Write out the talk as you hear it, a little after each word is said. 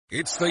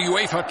It's the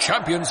UEFA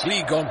Champions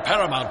League on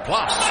Paramount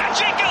Plus.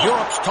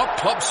 Europe's top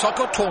club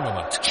soccer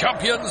tournament.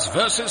 Champions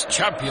versus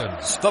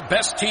champions. The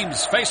best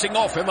teams facing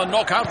off in the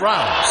knockout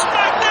rounds.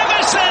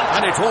 Magnificent!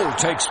 And it all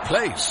takes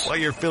place while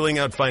you're filling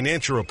out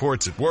financial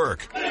reports at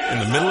work, in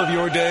the middle of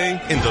your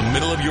day, in the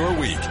middle of your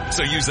week.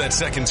 So use that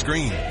second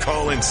screen.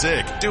 Call in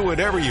sick. Do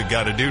whatever you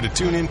gotta do to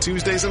tune in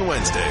Tuesdays and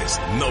Wednesdays.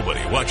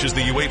 Nobody watches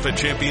the UEFA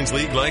Champions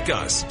League like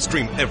us.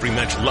 Stream every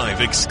match live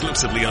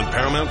exclusively on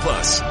Paramount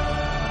Plus.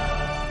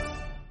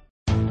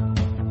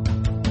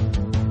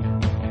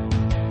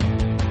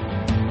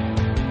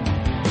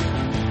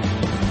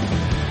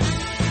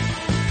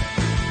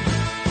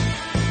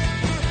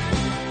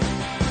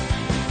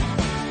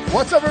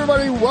 What's up,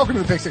 everybody? Welcome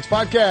to the Pick Six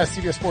Podcast,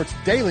 CBS Sports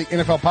Daily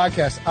NFL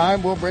Podcast.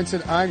 I'm Will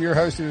Brinson. I'm your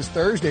host. It is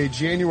Thursday,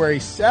 January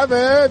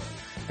 7th,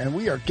 and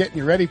we are getting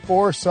you ready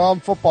for some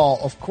football.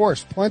 Of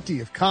course,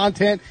 plenty of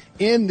content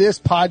in this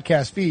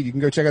podcast feed. You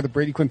can go check out the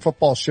Brady Quinn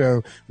Football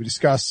Show. We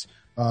discuss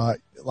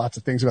lots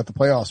of things about the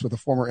playoffs with a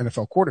former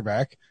NFL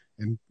quarterback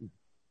and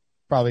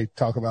probably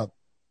talk about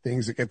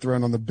things that get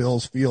thrown on the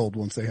Bills field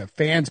once they have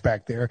fans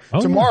back there.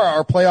 Oh. Tomorrow,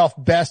 our playoff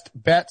best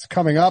bets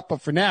coming up.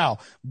 But for now,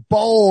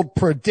 bold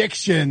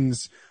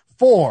predictions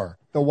for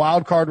the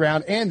wild card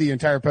round and the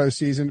entire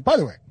postseason. By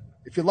the way,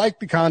 if you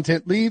like the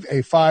content, leave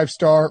a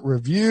 5-star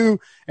review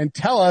and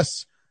tell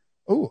us,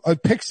 a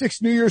Pick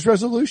Six New Year's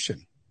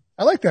resolution.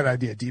 I like that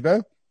idea,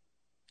 Debo.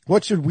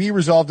 What should we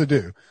resolve to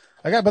do?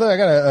 I got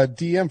a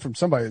DM from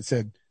somebody that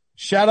said,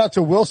 shout out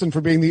to Wilson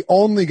for being the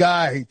only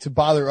guy to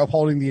bother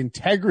upholding the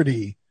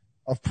integrity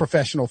of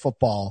professional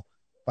football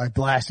by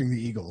blasting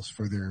the Eagles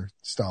for their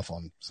stuff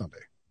on Sunday.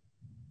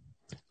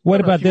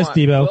 What about this,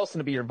 Debo? Wilson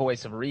to be your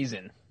voice of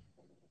reason.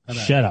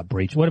 Shut up,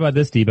 Breach. What about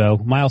this,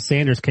 Debo? Miles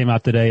Sanders came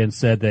out today and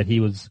said that he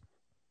was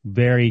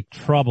very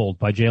troubled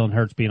by Jalen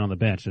Hurts being on the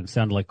bench. And it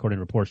sounded like, according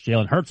to reports,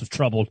 Jalen Hurts was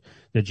troubled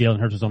that Jalen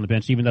Hurts was on the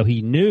bench, even though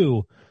he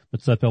knew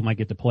that Sudfeld might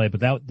get to play.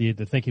 But the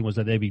thinking was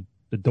that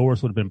the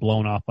doors would have been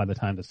blown off by the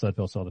time that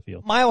Sudfeld saw the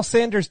field. Miles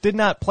Sanders did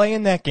not play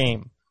in that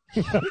game.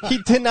 He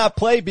did not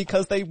play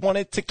because they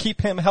wanted to keep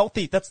him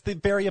healthy. That's the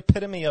very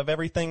epitome of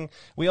everything.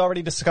 We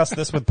already discussed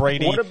this with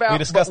Brady. What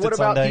about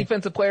Sunday.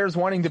 Defensive players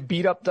wanting to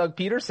beat up Doug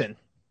Peterson?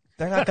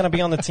 They're not going to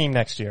be on the team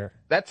next year.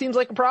 That seems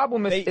like a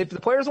problem. If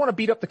the players want to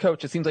beat up the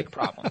coach, it seems like a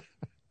problem.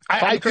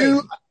 I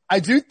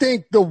do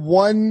think the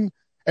one,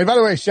 and by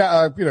the way,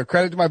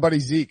 credit to my buddy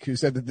Zeke, who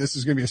said that this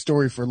is going to be a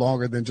story for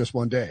longer than just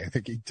one day. I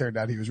think he turned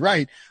out he was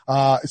right.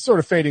 It's sort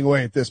of fading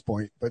away at this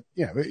point, but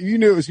you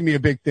knew it was going to be a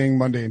big thing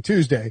Monday and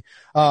Tuesday.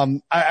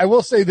 I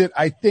will say that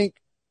I think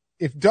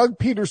if Doug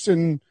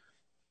Peterson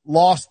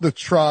lost the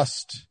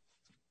trust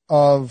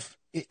of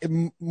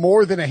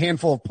more than a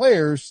handful of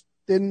players,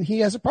 then he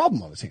has a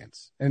problem on his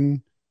hands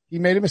and he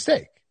made a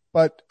mistake.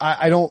 But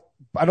I'm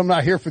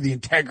not here for the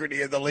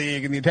integrity of the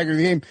league and the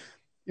integrity of the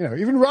game.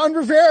 Even Ron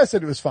Rivera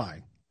said it was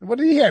fine. What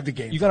did he have to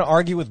gain? You going to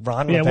argue with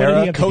Ron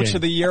Rivera, Coach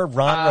of the Year,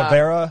 Ron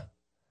Rivera?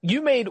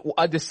 You made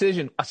a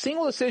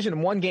single decision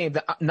in one game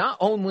that not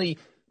only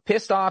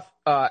pissed off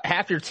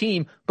half your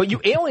team, but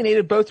you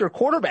alienated both your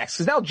quarterbacks.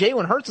 Because now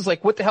Jalen Hurts is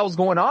like, what the hell's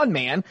going on,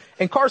 man?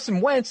 And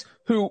Carson Wentz,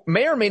 who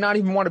may or may not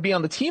even want to be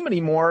on the team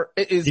anymore,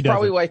 is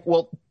probably like,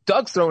 well,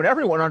 Doug's throwing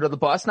everyone under the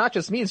bus, not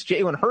just me. It's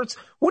Jalen Hurts.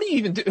 What do you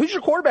even do? Who's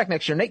your quarterback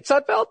next year? Nate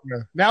Sudfeld?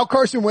 Yeah. Now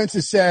Carson Wentz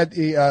has said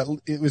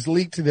it was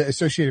leaked to the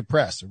Associated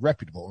Press, a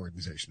reputable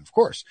organization, of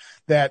course,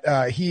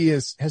 that he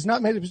has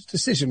not made a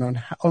decision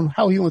on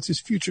how he wants his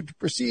future to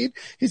proceed.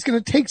 He's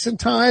going to take some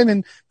time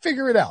and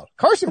figure it out.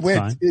 Carson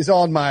Wentz is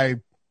on my.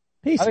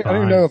 I don't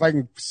even know if I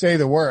can say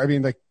the word. I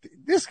mean, like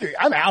this guy,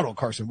 I'm out on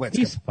Carson Wentz.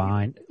 He's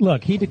fine.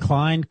 Look, he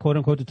declined, quote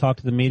unquote, to talk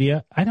to the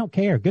media. I don't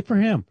care. Good for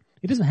him.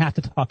 He doesn't have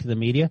to talk to the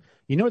media.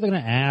 You know what they're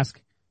going to ask?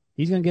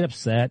 He's going to get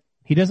upset.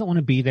 He doesn't want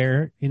to be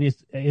there, and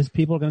his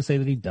people are going to say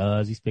that he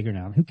does. He's figuring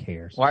out. Who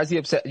cares? Why is he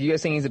upset? You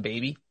guys saying he's a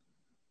baby?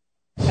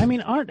 I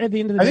mean, at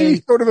the end of the day, I think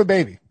he's sort of a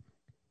baby.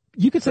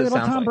 You could say that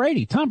about Tom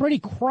Brady. Tom Brady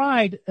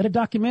cried at a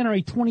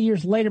documentary 20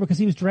 years later because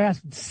he was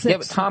drafted 6th. Yeah,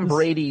 but Tom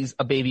Brady's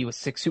a baby with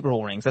 6 Super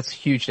Bowl rings. That's a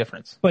huge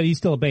difference. But he's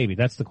still a baby.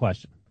 That's the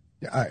question.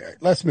 Yeah, all right.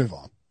 Let's move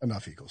on.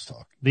 Enough Eagles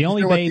talk. The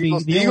only baby,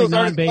 the only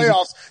non-baby.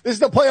 This is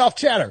the playoff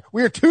chatter.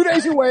 We are 2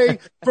 days away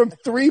from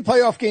 3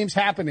 playoff games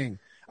happening.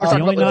 The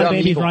only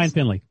non-baby is Ryan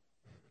Finley.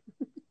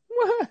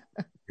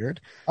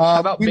 Weird. How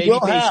about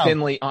Babyface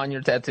Finley on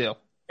your tattoo?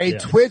 A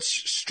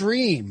Twitch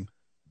stream,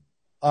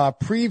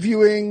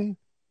 previewing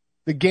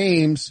the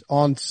games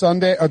on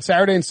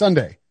Saturday and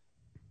Sunday.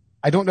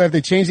 I don't know if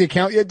they changed the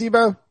account yet,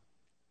 Debo.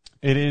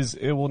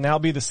 It will now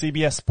be the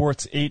CBS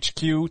Sports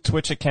HQ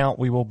Twitch account.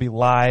 We will be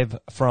live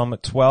from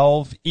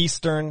 12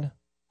 Eastern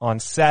on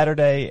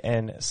Saturday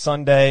and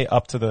Sunday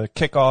up to the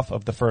kickoff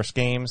of the first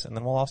games. And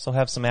then we'll also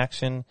have some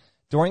action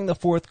during the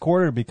fourth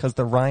quarter because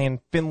the Ryan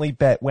Finley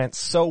bet went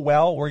so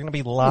well. We're going to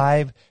be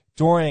live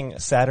during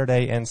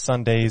Saturday and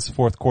Sunday's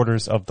fourth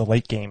quarters of the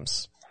late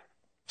games.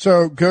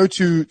 So go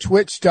to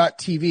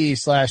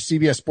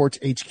twitch.tv/CBS Sports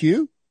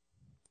HQ.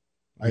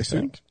 I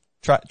assume.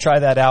 Try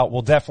that out.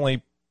 We'll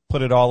definitely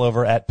put it all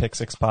over at Pick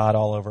Six Pod,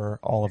 all over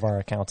all of our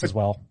accounts as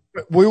well.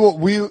 We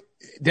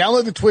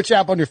download the Twitch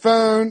app on your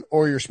phone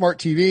or your smart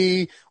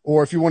TV,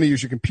 or if you want to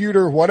use your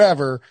computer,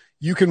 whatever,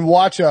 you can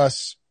watch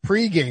us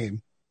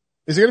pregame.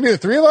 Is it going to be the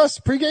three of us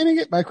pregaming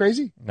it? Am I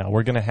crazy? No,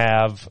 we're going to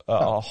have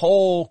a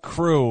whole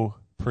crew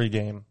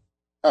pregame.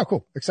 Oh,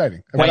 cool.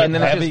 Exciting. Wait, and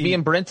then it's just me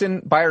and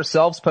Brenton by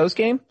ourselves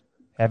postgame?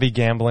 Heavy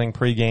gambling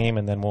pregame,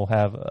 and then we'll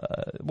have,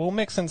 we'll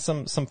mix in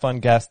some fun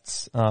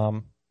guests,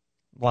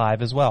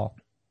 live as well.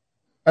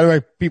 By the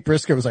way, Pete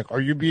Briscoe was like, are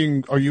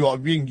you all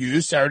being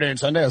used Saturday and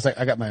Sunday? I was like,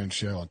 I got my own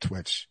show on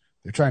Twitch.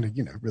 They're trying to,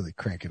 really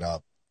crank it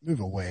up, move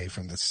away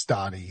from the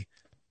stodgy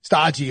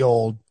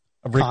old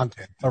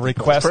content. A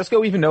request. Does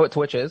Briscoe even know what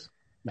Twitch is?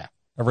 No.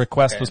 A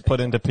request was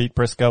put into Pete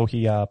Briscoe.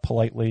 He,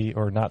 politely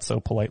or not so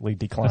politely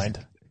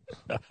declined.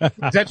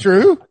 Is that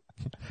true?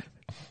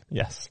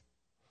 Yes.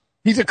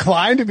 He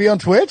declined to be on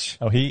Twitch?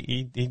 Oh,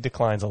 he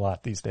declines a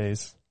lot these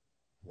days.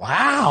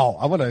 Wow.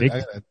 I want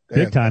to,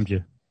 big timed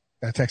you.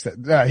 I text that.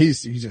 I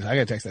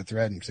got to text that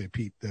thread and say,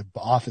 Pete, the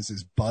office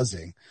is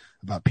buzzing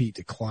about Pete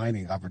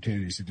declining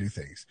opportunities to do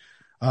things.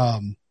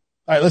 All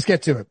right, let's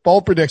get to it.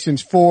 Bold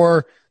predictions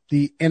for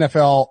the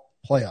NFL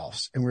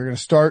playoffs. And we're going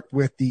to start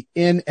with the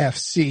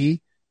NFC,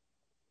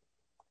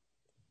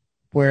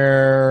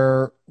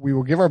 where we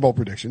will give our bold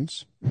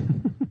predictions.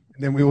 And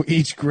then we will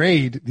each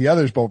grade the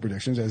other's bold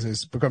predictions, as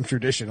has become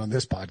tradition on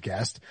this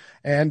podcast.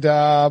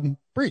 And,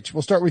 Breach,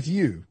 we'll start with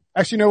you.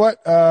 Actually, you know what?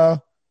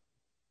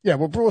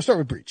 We'll start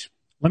with Breach.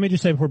 Let me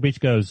just say before Breach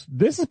goes,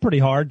 this is pretty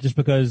hard just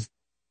because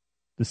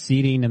the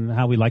seeding and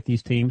how we like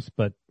these teams,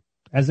 but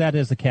as that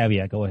is a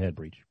caveat, go ahead,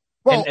 Breach.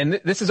 Well,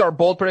 and this is our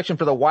bold prediction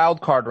for the wild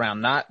card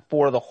round, not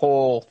for the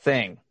whole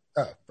thing.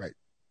 Oh, right.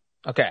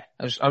 Okay.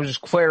 I was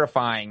just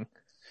clarifying.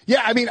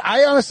 Yeah, I mean, I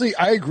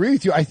agree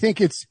with you. I think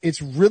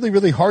it's really,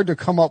 really hard to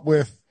come up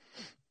with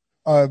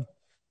an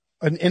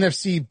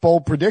NFC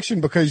bold prediction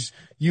because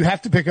you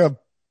have to pick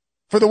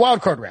for the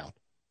wild card round.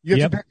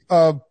 You have to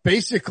pick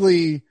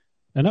basically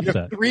an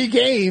upset. 3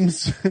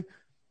 games.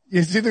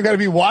 It's either got to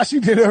be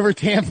Washington over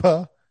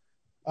Tampa,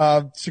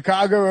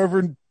 Chicago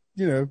over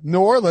New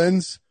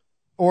Orleans,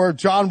 or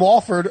John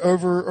Walford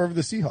over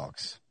the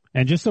Seahawks.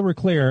 And just so we're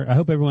clear, I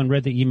hope everyone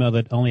read the email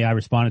that only I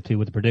responded to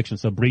with the prediction.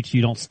 So, Breach,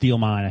 you don't steal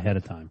mine ahead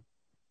of time.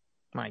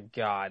 My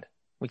God.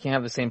 We can't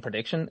have the same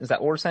prediction? Is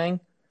that what we're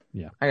saying?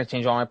 Yeah. I got to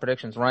change all my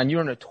predictions. Ryan,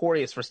 you're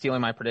notorious for stealing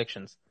my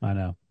predictions. I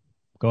know.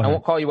 Go ahead. I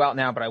won't call you out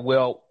now, but I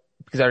will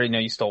because I already know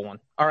you stole one.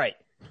 All right.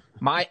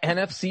 My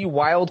NFC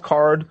wild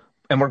card,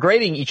 and we're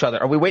grading each other.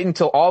 Are we waiting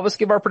until all of us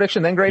give our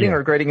prediction, then grading,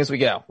 or grading as we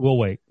go? We'll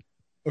wait.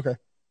 Okay.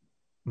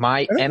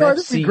 My NFC.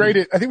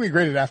 No, I think we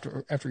graded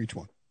after each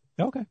one.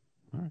 Okay.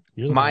 All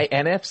right. My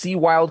NFC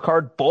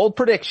wildcard bold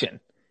prediction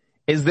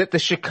is that the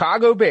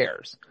Chicago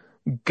Bears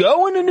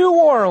go into New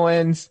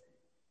Orleans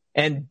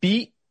and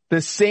beat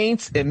the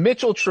Saints, and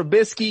Mitchell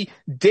Trubisky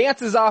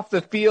dances off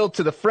the field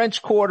to the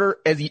French Quarter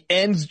as he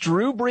ends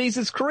Drew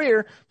Brees'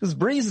 career, because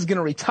Brees is going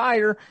to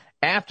retire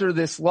after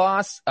this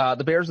loss.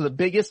 The Bears are the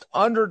biggest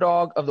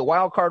underdog of the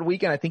wild card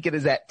weekend. I think it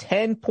is at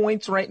 10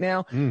 points right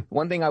now.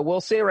 One thing I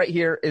will say right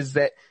here is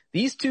that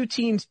these two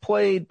teams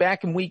played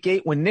back in week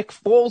 8 when Nick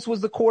Foles was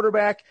the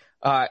quarterback.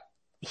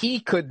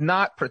 He could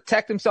not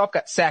protect himself,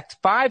 got sacked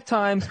 5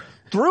 times,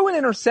 threw an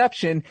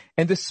interception,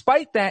 and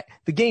despite that,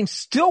 the game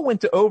still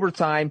went to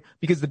overtime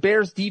because the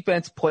Bears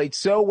defense played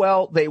so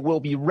well. They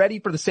will be ready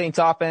for the Saints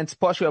offense.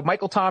 Plus, you have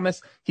Michael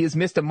Thomas. He has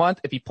missed a month.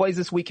 If he plays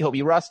this week, he'll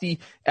be rusty.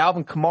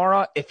 Alvin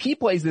Kamara, if he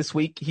plays this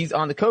week, he's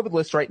on the COVID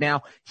list right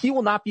now. He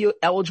will not be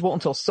eligible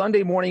until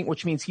Sunday morning,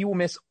 which means he will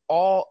miss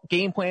all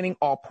game planning,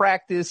 all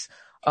practice.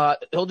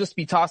 He'll just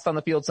be tossed on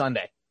the field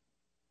Sunday.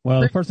 Well,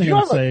 the first thing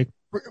I would say,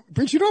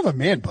 Breach, you don't have a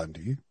man bun,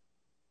 do you?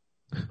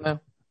 No.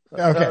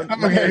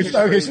 Okay.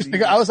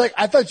 I was like,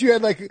 I thought you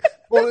had like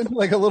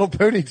a little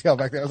ponytail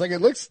back there. I was like, it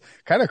looks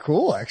kind of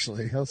cool,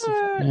 actually.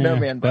 No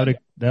man bun.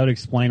 That would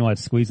explain why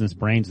it's squeezing his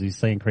brains. He's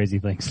saying crazy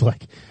things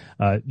like,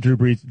 Drew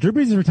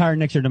Brees is retiring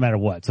next year no matter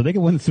what. So they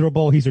can win the Super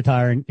Bowl. He's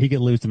retiring. He could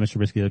lose to Mr.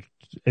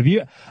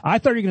 Trubisky. I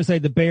thought you were going to say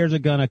the Bears are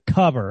going to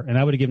cover, and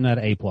I would have given that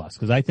an A+,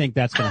 because I think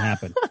that's going to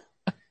happen.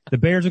 The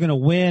Bears are going to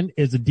win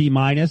is a D-.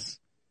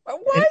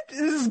 What? This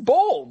is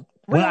bold.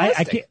 Well,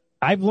 I can't.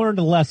 I've learned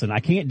a lesson. I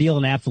can't deal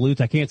in absolutes.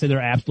 I can't say they're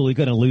absolutely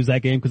going to lose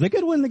that game because they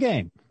could win the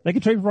game. They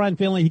could trade for Ryan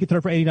Finley. He could throw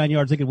for 89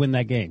 yards. They could win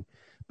that game.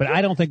 But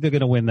I don't think they're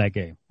going to win that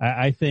game.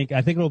 I think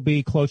it'll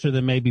be closer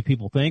than maybe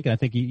people think. And I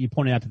think you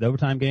pointed out to the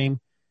overtime game.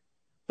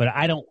 But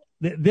I don't.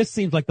 This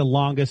seems like the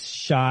longest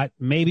shot,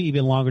 maybe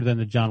even longer than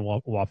the John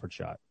Walford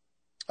shot.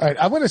 All right,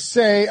 I'm going to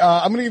say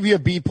I'm going to give you a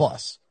B+.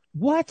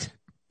 What?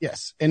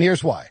 Yes, and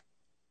here's why.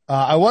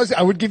 I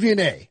would give you an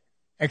A,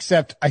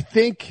 except I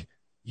think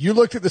you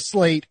looked at the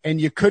slate and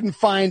you couldn't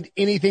find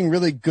anything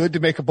really good to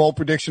make a bold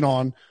prediction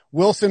on.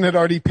 Wilson had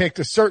already picked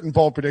a certain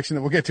bold prediction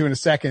that we'll get to in a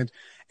second.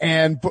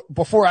 And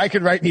before I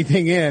could write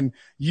anything in,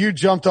 you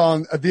jumped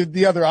on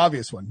the other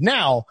obvious one.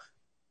 Now,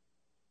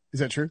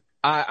 is that true?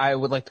 I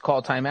would like to call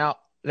a timeout.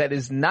 That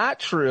is not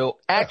true.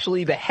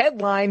 Actually, the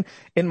headline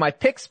in my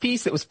picks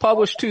piece that was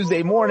published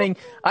Tuesday morning,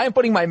 I am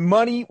putting my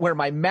money where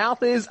my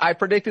mouth is. I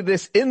predicted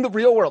this in the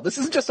real world. This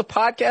isn't just a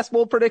podcast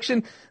bold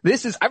prediction.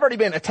 I've already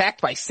been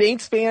attacked by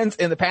Saints fans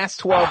in the past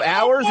 12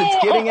 hours.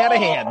 It's getting out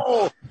of hand.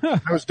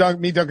 That was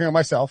me dunking on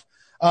myself.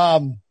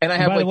 And I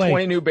have like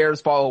 20 new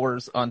Bears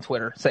followers on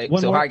Twitter.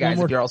 Hi guys,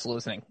 if you're also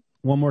listening.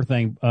 One more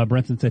thing.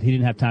 Brinson said he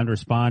didn't have time to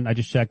respond. I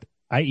just checked.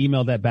 I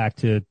emailed that back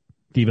to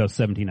Devo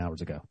 17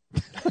 hours ago.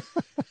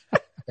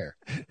 Fair.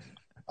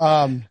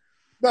 I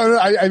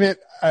meant,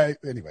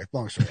 anyway,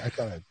 long story. I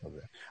thought I'd put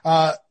it.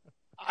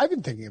 I've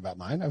been thinking about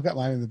mine. I've got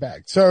mine in the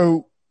bag.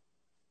 So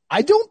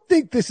I don't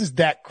think this is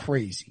that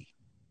crazy.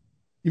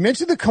 You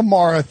mentioned the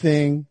Kamara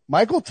thing.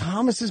 Michael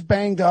Thomas is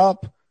banged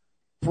up.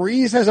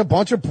 Breeze has a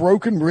bunch of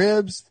broken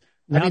ribs.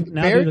 Now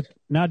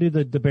do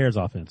the Bears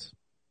offense.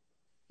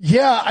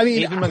 Yeah, I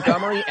mean, David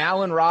Montgomery,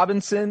 Allen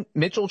Robinson,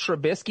 Mitchell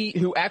Trubisky,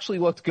 who actually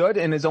looked good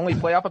in his only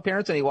playoff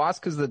appearance, and he lost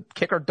because the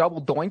kicker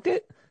double doinked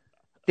it.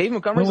 David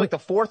Montgomery's like the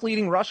fourth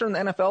leading rusher in the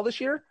NFL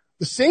this year.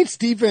 The Saints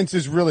defense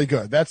is really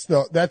good. That's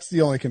the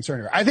only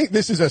concern here. I think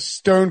this is a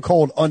stone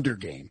cold under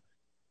game.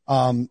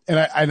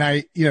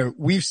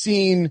 We've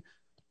seen,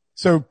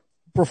 so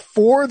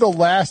before the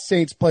last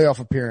Saints playoff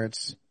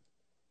appearance,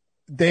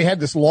 they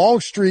had this long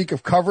streak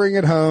of covering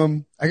at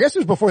home. I guess it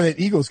was before that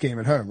Eagles game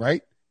at home,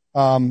 right?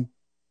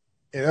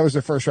 That was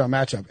their first round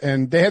matchup.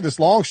 And they had this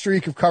long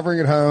streak of covering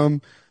at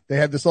home. They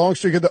had this long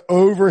streak of the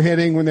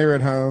overhitting when they were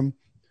at home,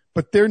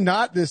 but they're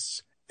not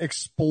this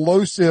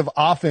explosive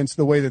offense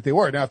the way that they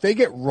were. Now, if they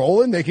get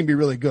rolling, they can be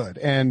really good.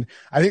 And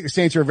I think the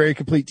Saints are a very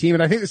complete team.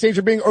 And I think the Saints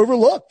are being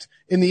overlooked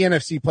in the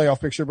NFC playoff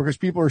picture because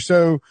people are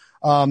so,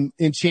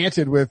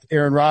 enchanted with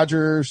Aaron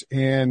Rodgers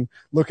and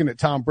looking at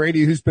Tom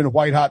Brady, who's been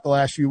white hot the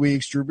last few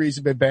weeks. Drew Brees has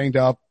been banged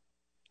up.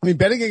 I mean,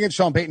 betting against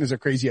Sean Payton is a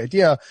crazy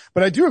idea,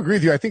 but I do agree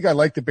with you. I think I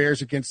like the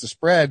Bears against the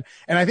spread.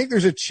 And I think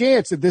there's a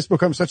chance that this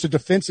becomes such a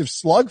defensive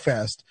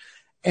slugfest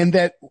and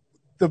that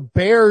the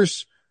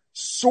Bears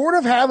sort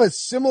of have a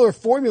similar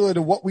formula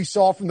to what we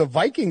saw from the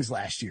Vikings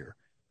last year,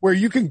 where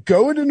you can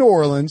go into New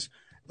Orleans,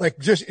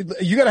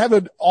 you got to have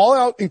an all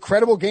out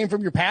incredible game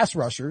from your pass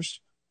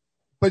rushers,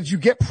 but you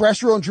get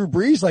pressure on Drew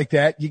Brees like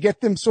that. You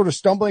get them sort of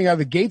stumbling out of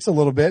the gates a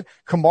little bit.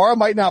 Kamara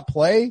might not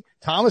play.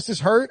 Thomas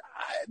is hurt.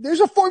 There's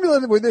a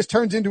formula where this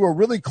turns into a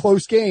really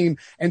close game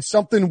and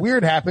something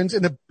weird happens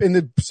and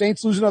the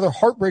Saints lose another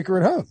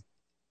heartbreaker at home.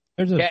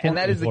 And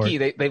that is the key.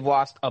 They've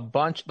lost a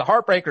bunch. The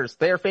Heartbreakers,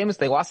 they are famous.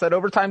 They lost that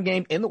overtime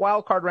game in the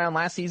wild card round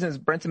last season. As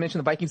Brenton mentioned,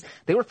 the Vikings,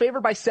 they were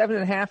favored by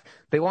 7.5.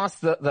 They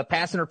lost the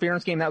pass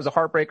interference game. That was a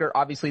heartbreaker.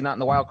 Obviously not in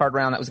the wild card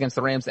round. That was against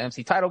the Rams, the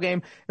NFC title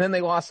game. And then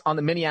they lost on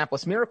the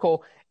Minneapolis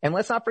Miracle. And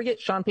let's not forget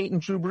Sean Payton,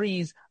 Drew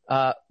Brees,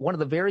 one of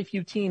the very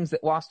few teams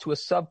that lost to a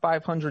sub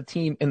 500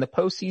 team in the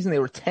postseason. They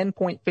were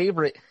 10-point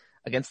favorite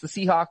against the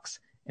Seahawks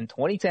in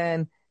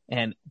 2010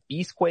 and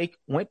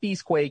went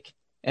Beastquake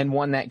and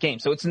won that game.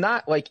 So it's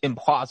not like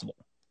implausible.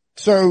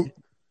 So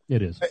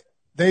it is.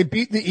 They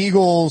beat the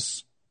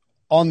Eagles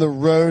on the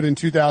road in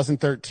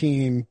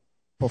 2013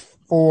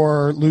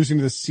 before losing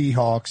to the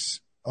Seahawks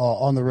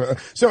on the road.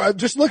 So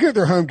just looking at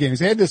their home games,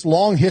 they had this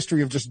long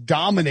history of just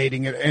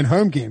dominating it in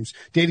home games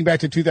dating back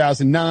to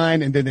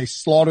 2009. And then they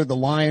slaughtered the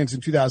Lions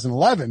in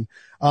 2011.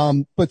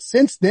 But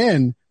since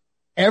then,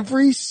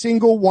 every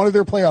single one of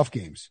their playoff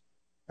games,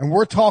 and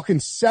we're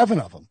talking 7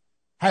 of them,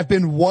 have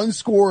been 1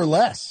 score or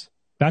less.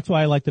 That's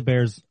why I like the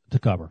Bears to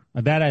cover.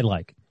 That I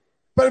like.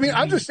 But I mean,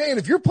 I'm just saying,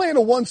 if you're playing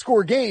a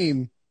 1-score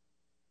game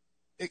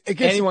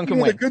against anyone can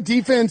win. A good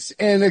defense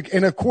and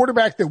a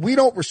quarterback that we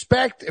don't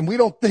respect and we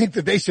don't think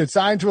that they should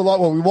sign to a lot.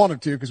 Well, we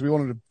wanted to because we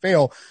wanted to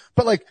fail.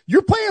 But like,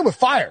 you're playing with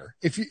fire.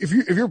 If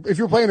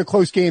you're playing a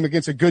close game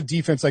against a good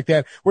defense like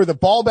that, where the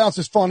ball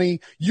bounces funny,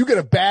 you get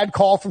a bad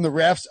call from the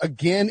refs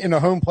again in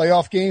a home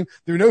playoff game.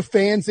 There are no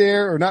fans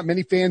there or not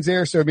many fans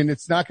there. So, I mean,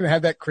 it's not going to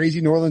have that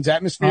crazy New Orleans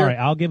atmosphere. All right.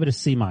 I'll give it a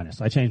C-.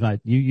 I changed my,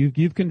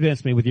 you've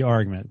convinced me with your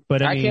argument,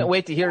 but I mean, can't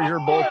wait to hear your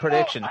bold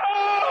prediction.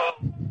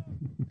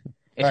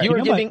 If you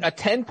were giving a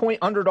 10-point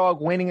underdog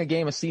winning a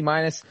game a C-,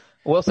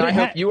 Wilson, I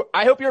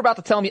hope you're about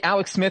to tell me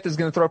Alex Smith is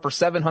going to throw for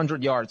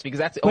 700 yards because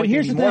that's the only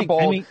thing more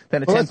bold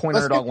than a 10-point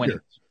underdog winning.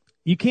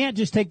 You can't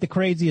just take the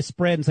craziest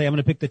spread and say, I'm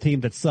going to pick the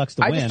team that sucks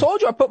to win. I just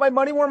told you I put my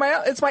money where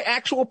it's my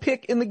actual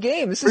pick in the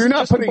game. This is You're not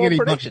just putting a bold any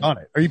prediction. money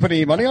on it. Are you putting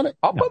any money on it?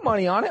 I'll put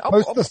money on it.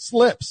 Post the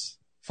slips.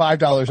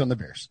 $5 on the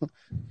Bears.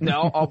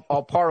 No,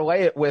 I'll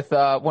parlay it with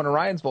one of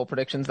Ryan's bold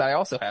predictions that I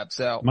also have.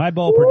 So my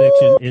bold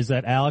prediction is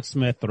that Alex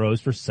Smith throws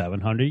for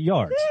 700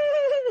 yards.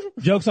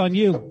 Joke's on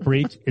you,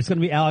 Breach. It's going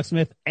to be Alex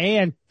Smith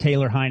and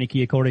Taylor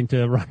Heineke, according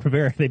to Ron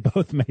Rivera. They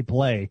both may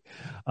play.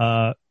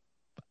 What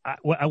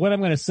I'm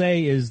going to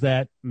say is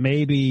that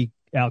maybe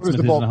Alex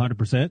Smith isn't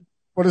 100%.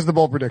 What is the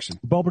bold prediction?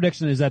 The bold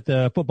prediction is that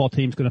the football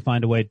team's going to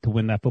find a way to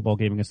win that football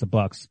game against the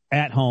Bucs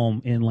at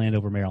home in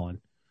Landover,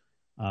 Maryland.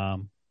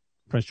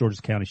 Prince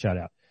George's County, shout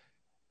out.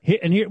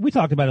 Here we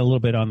talked about it a little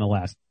bit on the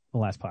last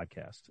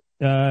podcast.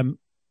 The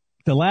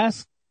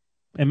last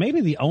and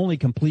maybe the only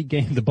complete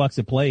game the Bucs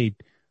have played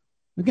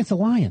against the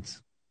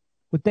Lions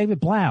with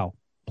David Blau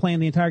playing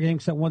the entire game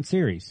except one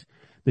series.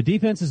 The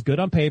defense is good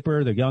on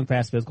paper. They're young,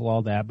 fast, physical,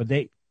 all that. But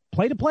they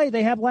play to play,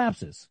 they have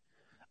lapses.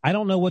 I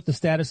don't know what the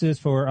status is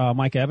for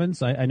Mike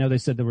Evans. I know they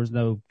said there was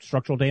no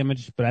structural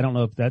damage, but I don't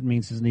know if that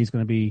means his knee's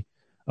going to be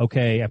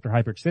okay after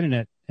hyperextending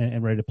it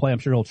and ready to play. I'm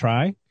sure he'll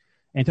try.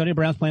 Antonio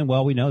Brown's playing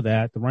well. We know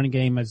that. The running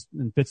game has,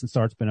 in fits and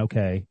starts, been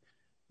okay.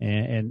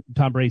 And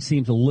Tom Brady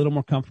seems a little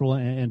more comfortable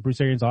in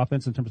Bruce Arians'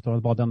 offense in terms of throwing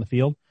the ball down the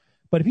field.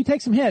 But if he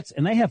takes some hits,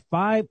 and they have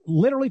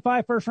literally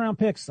five first-round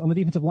picks on the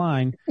defensive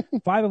line,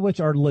 5 of which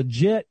are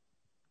legit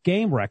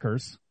game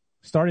wreckers,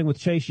 starting with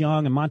Chase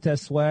Young and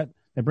Montez Sweat.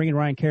 They bring in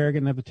Ryan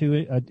Kerrigan. They have the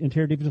 2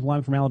 interior defensive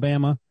linemen from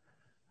Alabama.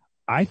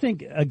 I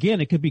think, again,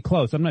 it could be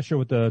close. I'm not sure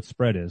what the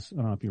spread is. I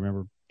don't know if you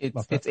remember.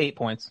 It's 8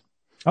 points.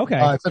 Okay.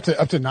 It's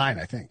up to 9,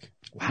 I think.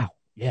 Wow.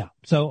 Yeah.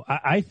 So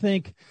I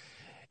think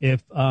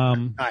if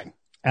 9.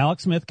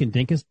 Alex Smith can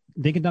dink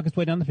and dunk his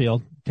way down the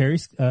field, Terry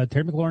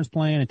McLaurin's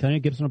playing, Antonio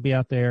Gibson will be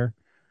out there.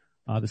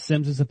 The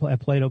Simses have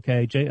played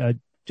okay.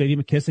 J.D.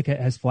 McKissick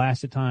has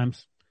flashed at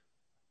times.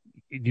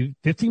 You do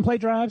 15 play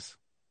drives,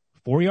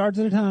 4 yards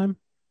at a time.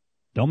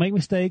 Don't make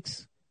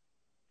mistakes,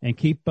 and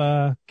keep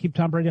Tom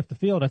Brady off the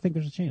field. I think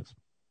there's a chance.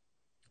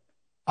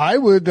 I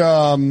would. Do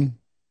you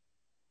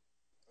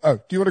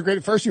want to grade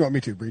it first? Or you want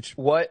me to, Breach?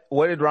 What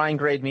did Ryan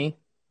grade me?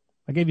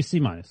 I gave you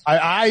C-.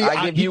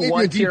 I give you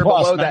one tier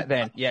below that.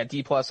 Then, yeah,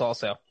 D+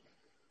 also.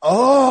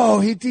 Oh,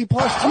 he D+ too.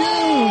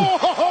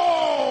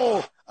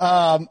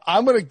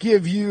 I'm going to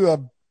give you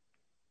a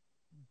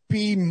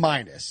B-,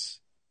 and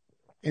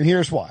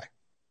here's why.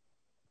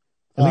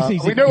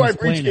 We know I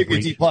Breach gave you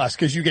a D+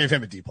 because you gave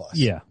him a D+.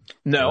 Yeah.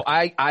 No,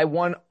 I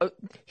won.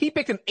 He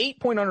picked an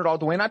 8-point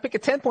underdog to win. I picked a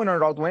 10-point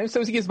underdog to win.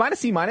 So as he gives minus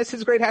C-,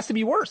 his grade has to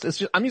be worse. It's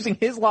just, I'm using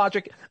his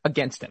logic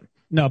against him.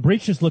 No,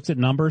 Breach just looks at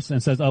numbers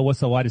and says, oh,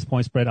 what's the widest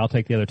point spread? I'll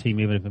take the other team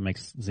even if it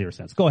makes 0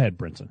 sense. Go ahead,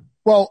 Brinson.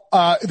 Well,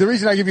 the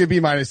reason I give you a B-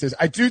 is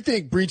I do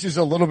think Breach is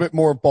a little bit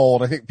more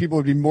bold. I think people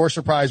would be more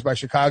surprised by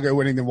Chicago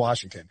winning than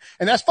Washington.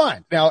 And that's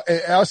fine. Now,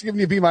 I also give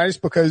you a B-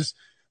 because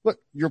look,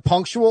 you're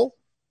punctual.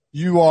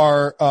 You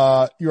are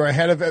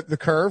ahead of the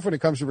curve when it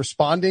comes to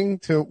responding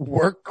to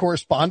work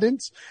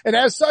correspondence. And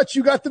as such,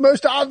 you got the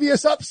most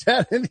obvious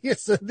upset in the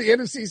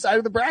NFC side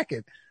of the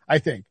bracket, I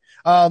think.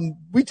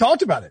 We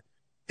talked about it.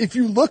 If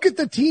you look at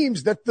the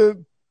teams that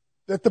the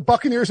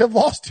Buccaneers have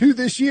lost to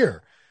this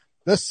year,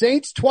 the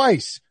Saints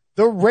twice,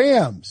 the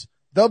Rams,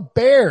 the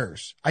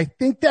Bears, I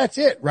think that's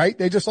it, right?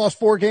 They just lost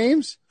 4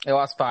 games. They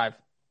lost 5.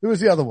 Who was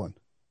the other one?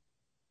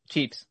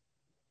 Chiefs.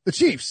 The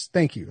Chiefs.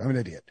 Thank you. I'm an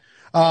idiot.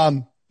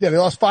 Yeah, they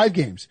lost 5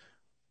 games.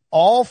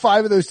 All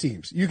 5 of those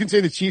teams. You can say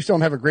the Chiefs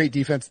don't have a great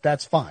defense.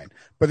 That's fine.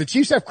 But the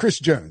Chiefs have Chris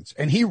Jones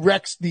and he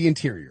wrecks the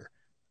interior.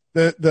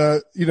 Frank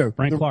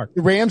Clark.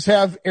 The Rams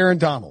have Aaron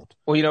Donald.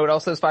 Well, you know what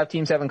else those 5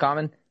 teams have in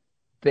common?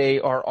 They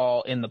are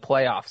all in the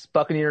playoffs.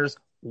 Buccaneers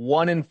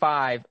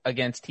 1-5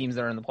 against teams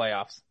that are in the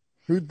playoffs.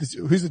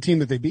 Who's the team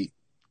that they beat?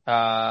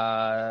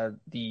 The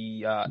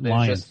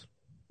Lions.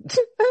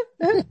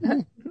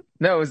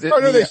 No, is it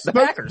the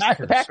Packers?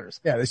 The Packers.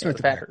 Yeah, they smoked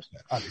the Packers.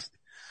 Obviously.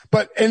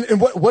 But,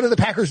 and what do the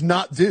Packers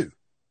not do?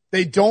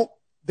 They don't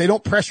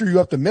pressure you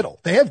up the middle.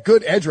 They have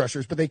good edge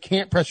rushers, but they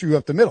can't pressure you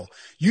up the middle.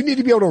 You need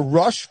to be able to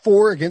rush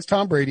 4 against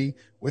Tom Brady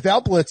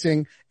without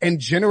blitzing and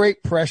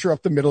generate pressure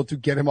up the middle to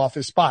get him off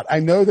his spot. I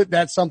know that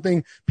that's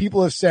something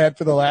people have said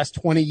for the last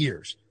 20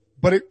 years,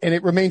 but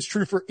it remains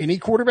true for any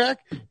quarterback,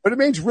 but it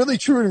remains really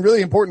true and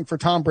really important for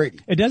Tom Brady.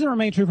 It doesn't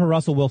remain true for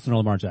Russell Wilson or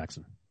Lamar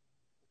Jackson.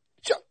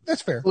 Sure,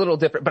 that's fair. A little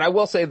different, but I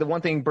will say the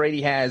one thing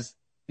Brady has,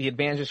 the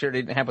advantage this year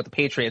they didn't have with the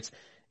Patriots,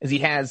 is he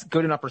has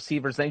good enough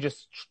receivers. They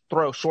just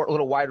throw short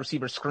little wide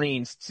receiver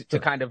screens to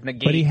kind of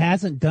negate. But he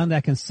hasn't done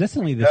that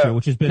consistently this year,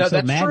 which has been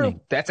so maddening.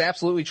 True. That's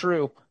absolutely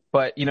true.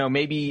 But,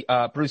 maybe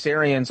Bruce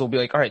Arians will be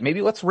like, all right,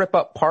 maybe let's rip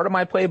up part of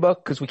my playbook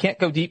because we can't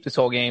go deep this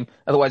whole game.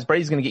 Otherwise,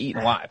 Brady's going to get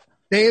eaten alive.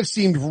 They have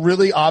seemed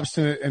really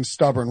obstinate and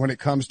stubborn when it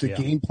comes to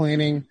game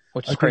planning.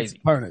 Which is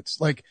crazy. Opponents.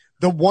 Like,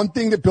 the one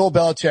thing that Bill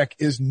Belichick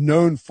is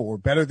known for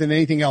better than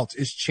anything else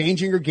is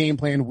changing your game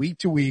plan week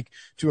to week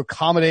to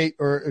accommodate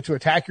or to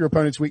attack your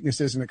opponent's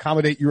weaknesses and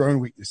accommodate your own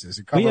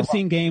weaknesses. We have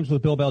seen games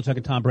with Bill Belichick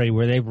and Tom Brady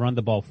where they've run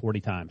the ball 40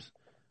 times.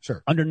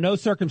 Sure. Under no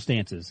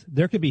circumstances,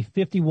 there could be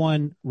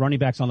 51 running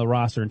backs on the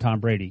roster in Tom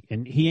Brady,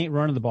 and he ain't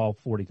running the ball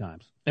 40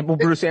 times. And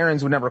Bruce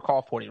Arians would never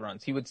call 40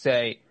 runs. He would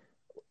say,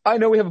 I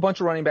know we have a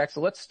bunch of running backs,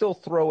 so let's still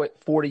throw it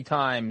 40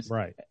 times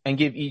and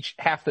give each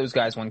half those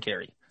guys one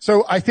carry.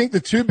 So I think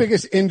the two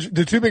biggest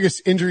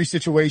injury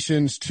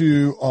situations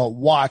to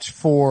watch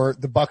for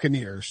the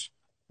Buccaneers.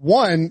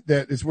 One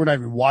that is we're not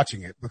even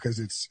watching it because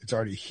it's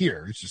already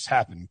here. It's just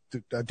happened.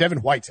 Devin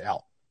White's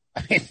out.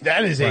 I mean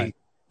that is a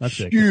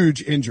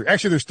huge injury.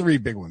 Actually, there's 3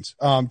 big ones.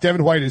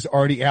 Devin White is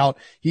already out.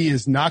 He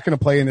is not going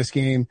to play in this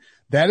game.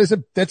 That's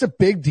a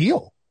big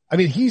deal. I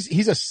mean,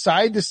 he's a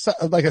sideline to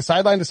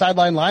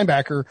sideline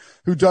linebacker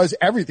who does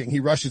everything. He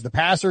rushes the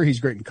passer.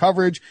 He's great in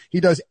coverage. He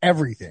does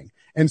everything.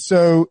 And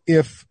so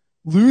if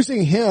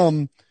losing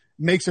him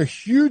makes a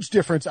huge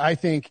difference, I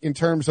think, in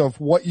terms of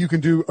what you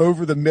can do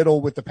over the middle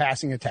with the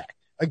passing attack.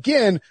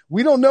 Again,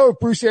 we don't know if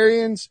Bruce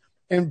Arians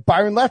and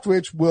Byron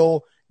Leftwich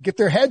will get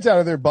their heads out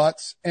of their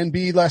butts and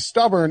be less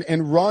stubborn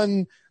and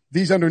run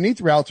these underneath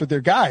routes with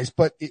their guys.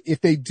 But if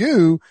they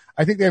do,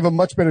 I think they have a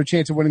much better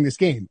chance of winning this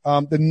game.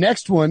 The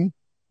next one,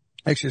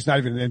 actually, it's not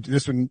even,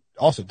 this one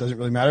also doesn't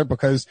really matter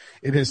because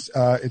it is,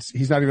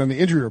 he's not even on the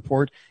injury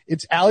report.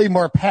 It's Ali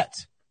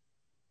Marpet,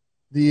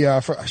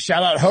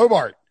 shout out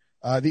Hobart,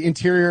 the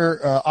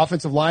interior,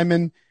 offensive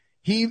lineman.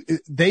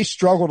 They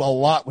struggled a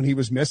lot when he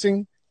was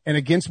missing. And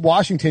against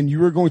Washington, you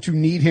were going to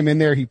need him in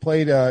there. He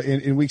played,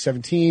 in week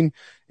 17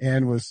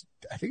 and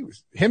I think it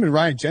was him and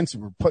Ryan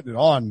Jensen were putting it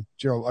on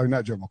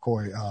not Joe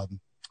McCoy,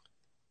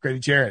 Grady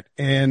Jarrett.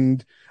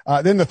 And,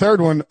 then the third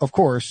one, of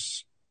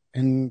course,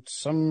 and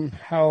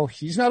somehow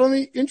he's not on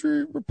the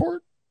injury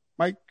report.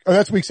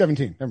 That's week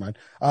 17. Never mind.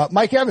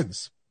 Mike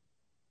Evans,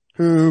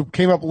 who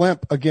came up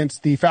limp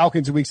against the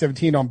Falcons in week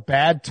 17 on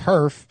bad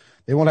turf.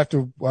 They will have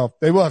to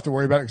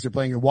worry about it because they're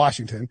playing in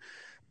Washington,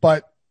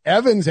 but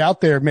Evans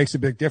out there makes a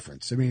big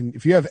difference. I mean,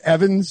 if you have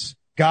Evans,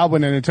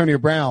 Godwin, and Antonio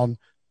Brown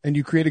and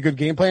you create a good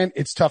game plan,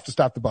 it's tough to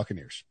stop the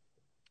Buccaneers.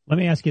 Let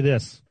me ask you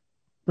this.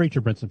 Breach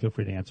or Brinson, feel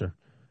free to answer.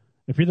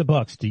 If you're the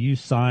Bucs, do you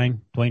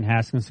sign Dwayne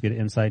Haskins to get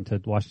insight into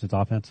Washington's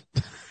offense?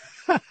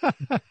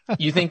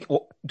 You think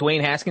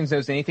Dwayne Haskins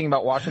knows anything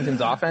about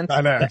Washington's offense?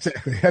 I know,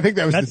 exactly. I think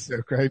that was the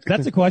joke, right?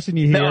 That's a question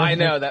you hear. No, I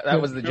know.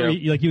 That was the joke.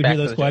 You would hear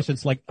those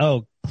questions like,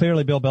 oh,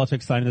 clearly Bill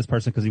Belichick's signing this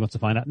person because he wants to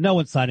find out. No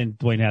one's signing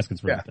Dwayne Haskins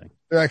for anything.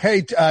 They're like,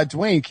 hey,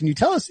 Dwayne, can you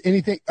tell us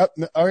anything? Oh,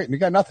 no, all right, we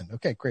got nothing.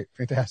 Okay, great.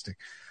 Fantastic.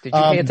 Did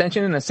you pay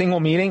attention in a single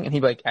meeting? And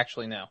he'd be like,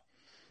 actually, no.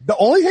 The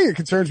only thing that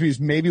concerns me is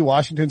maybe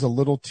Washington's a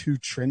little too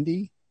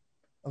trendy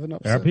of an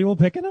upset. There are people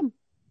picking him?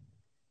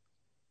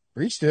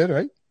 Breach did,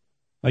 right?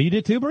 Oh, you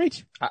did too,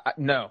 Breach?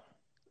 No,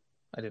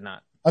 I did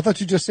not. I thought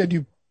you just said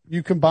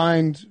you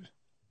combined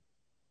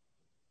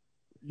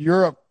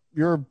your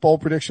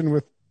bold prediction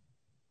with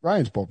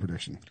Ryan's bold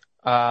prediction.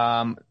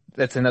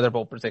 That's another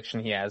bold prediction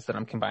he has that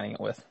I'm combining it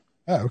with.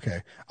 Oh,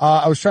 okay.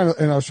 I was trying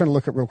to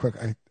look up real quick.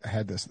 I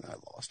had this and I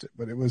lost it,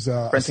 but it was,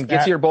 Brenton,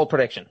 get to your bold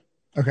prediction.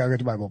 Okay. I'll get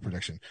to my bold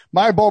prediction.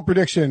 My bold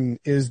prediction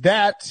is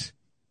that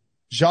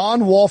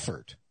John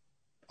Wolford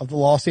of the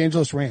Los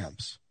Angeles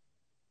Rams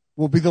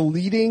will be the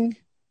leading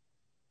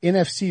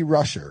NFC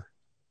rusher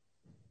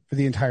for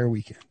the entire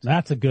weekend.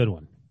 That's a good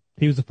one.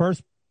 He was the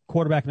first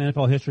quarterback in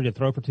NFL history to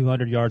throw for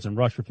 200 yards and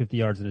rush for 50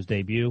 yards in his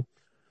debut.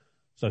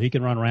 So he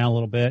can run around a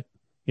little bit.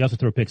 He also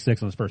threw a pick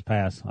six on his first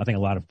pass. I think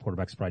a lot of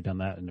quarterbacks have probably done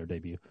that in their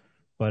debut.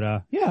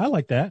 But, yeah, I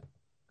like that.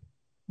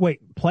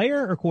 Wait,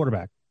 player or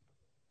quarterback?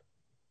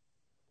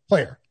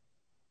 Player.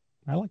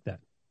 I like that.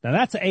 Now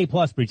that's an A+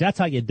 Breach. That's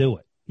how you do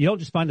it. You don't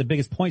just find the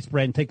biggest point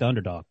spread and take the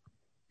underdog.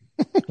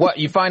 What,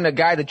 you find a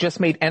guy that just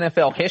made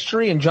NFL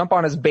history and jump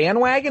on his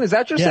bandwagon? Is that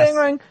what you're saying,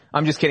 Ryan?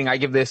 I'm just kidding. I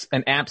give this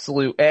an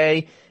absolute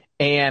A.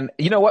 And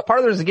you know what? Part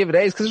of the reason to give it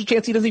A is because there's a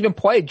chance he doesn't even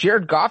play.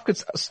 Jared Goff could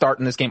start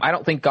in this game. I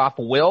don't think Goff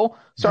will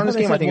start in this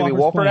game. I think it'll be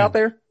Wolford out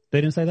there.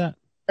 They didn't say that?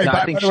 Hey,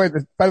 by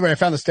the way, I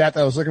found the stat that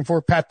I was looking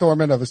for. Pat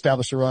Thorman of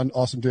Establish a Run,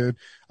 awesome dude,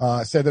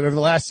 said that over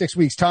the last 6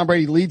 weeks, Tom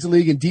Brady leads the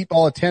league in deep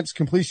ball attempts,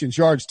 completions,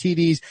 yards,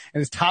 TDs,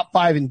 and is top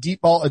 5 in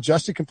deep ball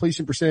adjusted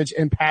completion percentage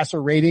and passer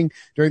rating.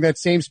 During that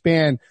same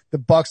span, the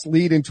Bucs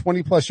lead in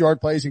 20+ yard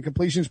plays and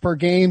completions per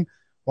game,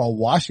 while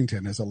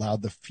Washington has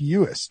allowed the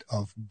fewest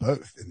of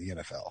both in the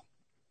NFL.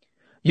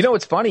 You know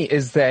what's funny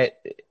is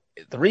that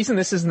the reason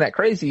this isn't that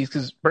crazy is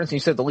because, for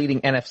instance, you said the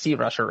leading NFC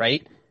rusher,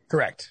 right?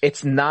 Correct.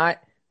 It's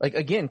not. Like,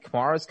 again,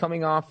 Kamara's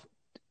coming off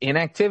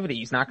inactivity.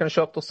 He's not going to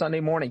show up till Sunday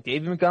morning.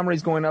 David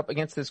Montgomery's going up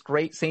against this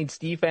great Saints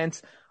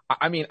defense.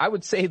 I mean, I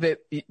would say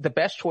that the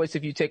best choice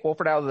if you take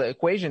Wolford out of the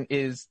equation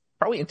is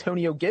probably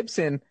Antonio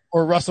Gibson.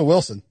 Or Russell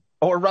Wilson.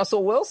 I mean,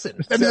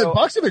 the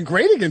Bucs have been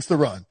great against the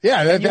run.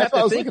 Yeah, that's what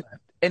I was looking at.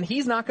 And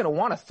he's not going to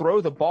want to throw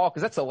the ball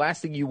because that's the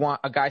last thing you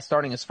want a guy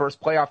starting his first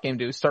playoff game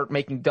to do, start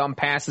making dumb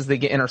passes that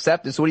get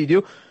intercepted. So what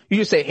do? You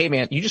just say, hey,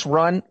 man, you just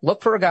run,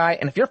 look for a guy,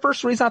 and if your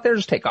first read's not there,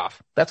 just take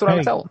off. That's what I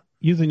would tell him.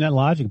 Using that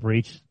logic,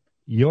 Breach,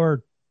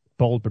 your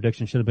bold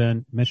prediction should have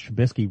been Mitch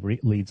Trubisky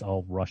leads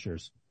all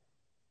rushers.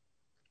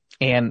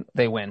 And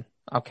they win.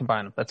 I'll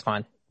combine them. That's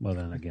fine. Well,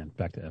 then again,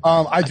 back to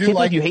I do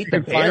like you hate the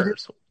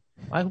Bears.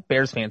 I hope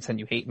Bears fans send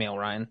you hate mail,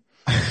 Ryan.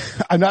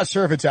 I'm not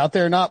sure if it's out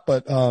there or not,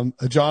 but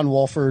John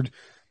Wolford,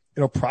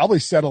 it'll probably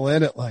settle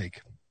in at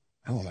like,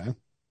 I don't know,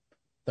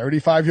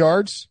 35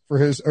 yards for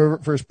his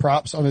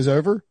props on his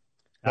over.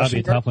 That'll be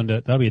a tough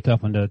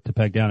one to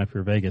peg down if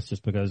you're Vegas,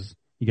 just because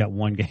you got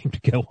one game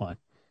to go on.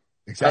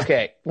 Exactly.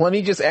 Okay, let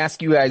me just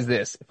ask you guys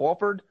this: if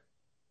Wolford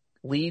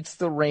leads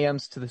the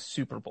Rams to the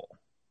Super Bowl,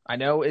 I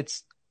know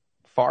it's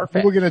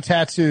far-fetched. We'll get a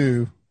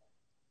tattoo.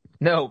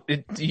 No,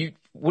 what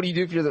do you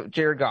do if you're the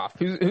Jared Goff?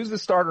 Who's the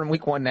starter in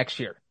Week 1 next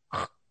year?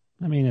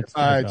 I mean, it's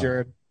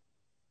Jared.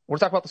 We're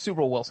talking about the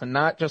Super Bowl, Wilson,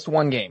 not just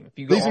one game. If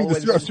you go all the way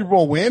to the Super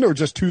Bowl win or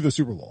just to the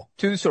Super Bowl?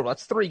 To the Super Bowl.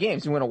 That's 3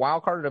 games. You win a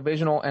wild card, a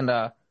divisional,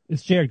 and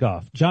it's Jared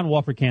Goff. John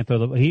Wolford can't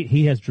throw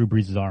he has Drew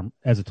Brees' arm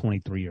as a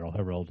 23-year-old,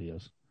 however old he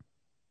is.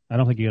 I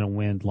don't think you're going to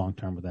win long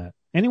term with that.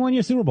 Anyone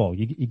you Super Bowl,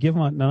 you give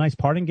him a nice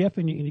parting gift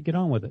and you get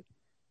on with it.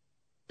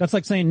 That's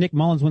like saying Nick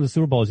Mullins win the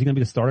Super Bowl. Is he going to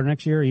be the starter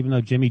next year? Even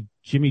though Jimmy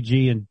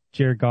G and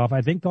Jared Goff,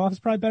 I think Goff is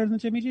probably better than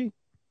Jimmy G.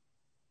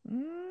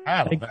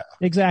 I don't know.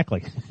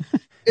 Exactly.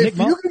 If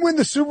you can win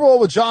the Super Bowl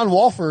with John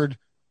Wolford,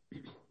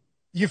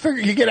 you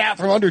figure you get out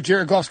from under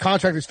Jared Goff's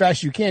contract as fast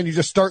as you can. You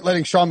just start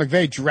letting Sean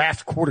McVay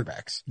draft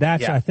quarterbacks.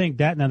 I think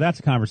now that's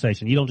a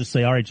conversation. You don't just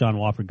say, all right, John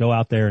Wolford, go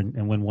out there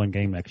and win one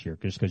game next year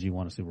just because you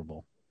won a Super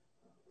Bowl.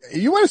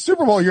 You win a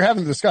Super Bowl, you're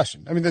having the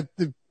discussion. I mean,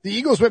 the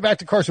Eagles went back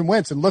to Carson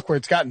Wentz and look where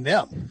it's gotten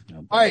them.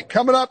 All right,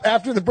 coming up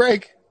after the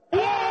break.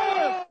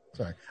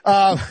 Sorry.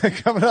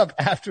 Coming up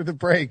after the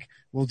break,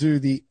 we'll do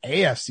the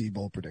AFC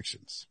Bowl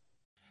predictions.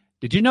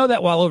 Did you know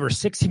that while over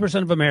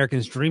 60% of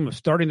Americans dream of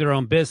starting their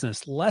own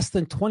business, less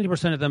than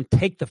 20% of them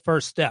take the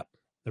first step?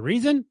 The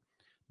reason?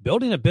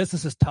 Building a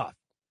business is tough.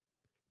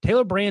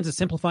 Taylor Brands is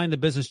simplifying the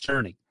business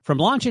journey. From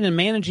launching and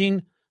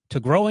managing to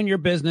growing your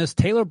business,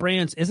 Taylor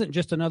Brands isn't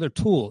just another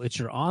tool. It's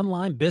your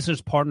online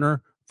business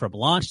partner from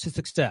launch to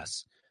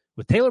success.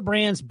 With Taylor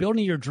Brands,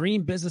 building your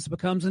dream business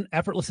becomes an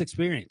effortless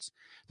experience.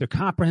 Their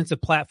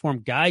comprehensive platform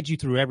guides you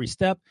through every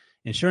step,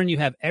 ensuring you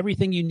have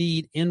everything you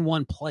need in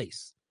one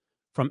place.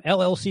 From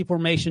LLC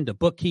formation to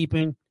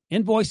bookkeeping,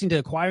 invoicing to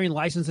acquiring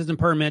licenses and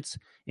permits,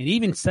 and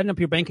even setting up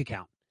your bank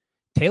account,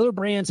 Taylor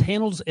Brands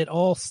handles it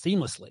all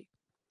seamlessly.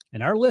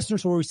 And our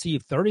listeners will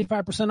receive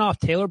 35% off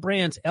Taylor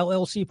Brands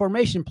LLC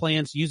formation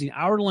plans using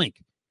our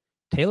link,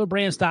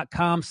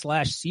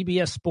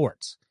 taylorbrands.com/CBS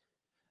Sports.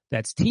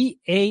 That's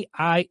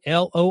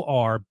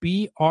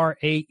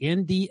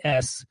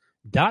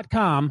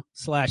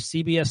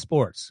TAILORBRANDS.com/CBS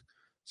Sports.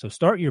 So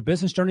start your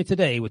business journey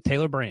today with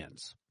Taylor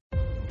Brands.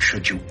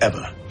 Should you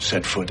ever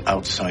set foot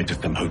outside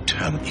of the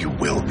hotel, you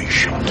will be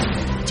shot.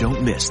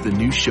 Don't miss the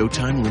new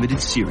Showtime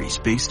limited series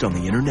based on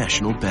the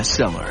international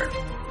bestseller.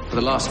 For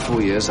the last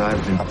 4 years,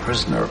 I've been a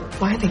prisoner.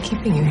 Why are they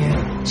keeping you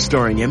here?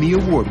 Starring Emmy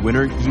Award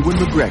winner Ewan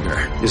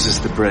McGregor. This is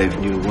the brave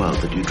new world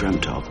that you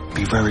dreamt of.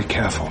 Be very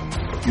careful.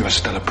 You are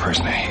still a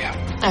prisoner here.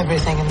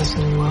 Everything in this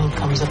new world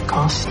comes at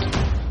cost.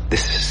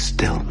 This is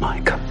still my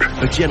country.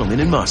 A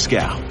Gentleman in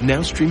Moscow.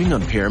 Now streaming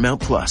on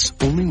Paramount Plus.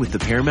 Only with the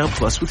Paramount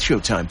Plus with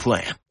Showtime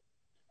plan.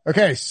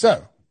 Okay, so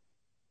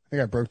I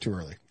think I broke too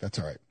early. That's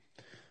all right.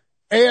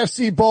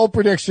 AFC Bowl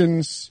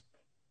predictions.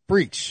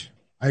 Breach.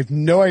 I have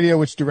no idea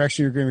which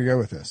direction you're going to go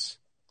with this.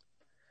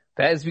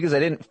 That is because I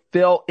didn't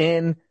fill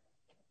in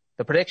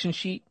the prediction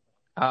sheet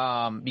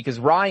because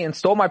Ryan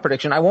stole my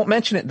prediction. I won't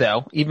mention it,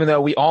 though, even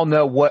though we all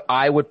know what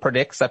I would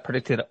predict because I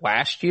predicted it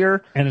last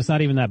year. And it's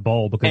not even that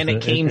bold. Because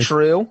it came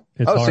true.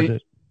 So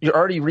you're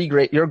already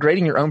you're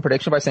grading your own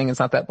prediction by saying it's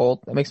not that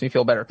bold. That makes me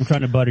feel better. I'm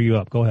trying to butter you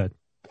up. Go ahead.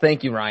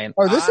 Thank you, Ryan.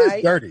 Oh, this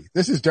is dirty.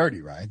 This is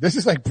dirty, Ryan. This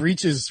is like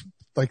Breach's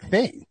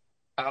thing.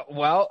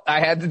 Well, I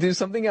had to do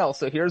something else.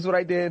 So here's what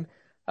I did.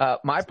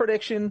 My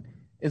prediction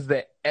is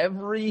that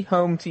every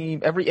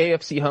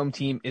AFC home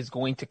team is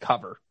going to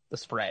cover the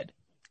spread.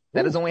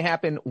 That has only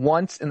happened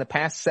once in the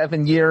past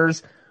 7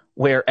 years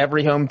where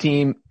every home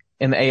team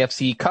in the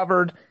AFC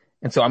covered.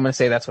 And so I'm going to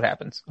say that's what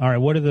happens. All right.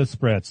 What are the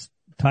spreads?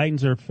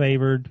 Titans are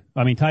favored.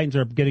 I mean, Titans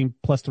are getting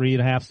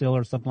 +3.5 still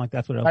or something like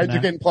that. That's what Titans are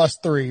getting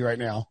 +3 right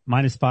now.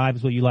 -5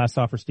 is what you last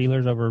saw for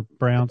Steelers over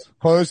Browns.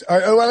 Close.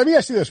 Well, let me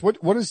ask you this. What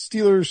is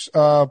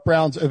Steelers,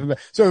 Browns?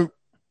 So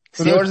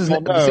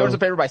Steelers are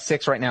favored by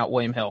 6 right now at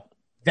William Hill.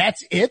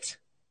 That's it?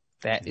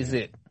 That is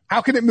it.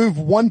 How can it move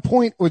 1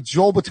 point with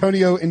Joel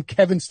Bitonio and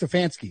Kevin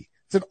Stefanski?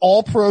 It's an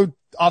all-pro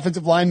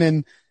offensive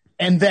lineman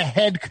and the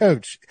head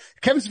coach.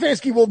 Kevin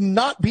Stefanski will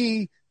not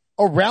be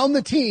around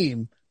the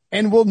team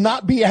and will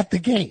not be at the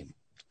game.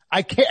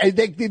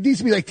 It needs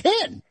to be like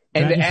 10.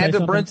 And to add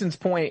to Brinson's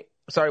point,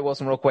 sorry,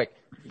 Wilson, real quick.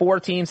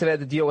 4 teams have had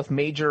to deal with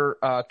major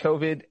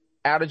COVID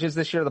outages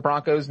this year. The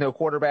Broncos, no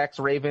quarterbacks.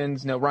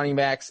 Ravens, no running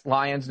backs.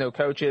 Lions, no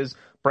coaches.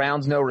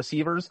 Browns, no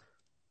receivers.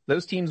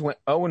 Those teams went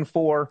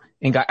 0-4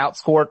 and got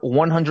outscored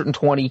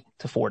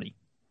 120-40.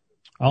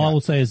 All I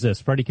will say is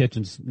this. Freddie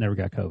Kitchens never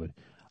got COVID.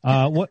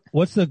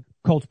 What's the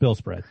Colts-Bill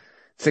spread?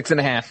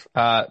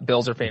 6.5.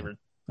 Bills are favored.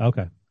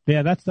 Okay.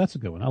 Yeah, that's a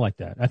good one. I like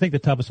that. I think the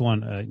toughest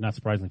one, not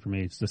surprisingly for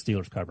me, is the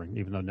Steelers covering,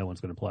 even though no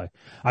one's going to play.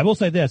 I will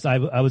say this. I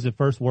was at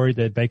first worried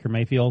that Baker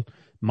Mayfield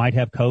might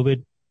have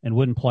COVID and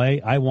wouldn't play.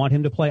 I want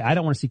him to play. I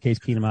don't want to see Case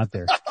Keenum out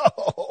there.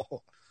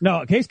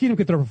 No, Case Keenum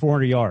could throw for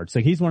 400 yards.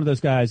 Like, he's one of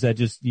those guys that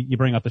just you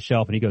bring off the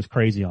shelf and he goes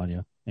crazy on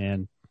you.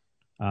 And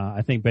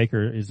I think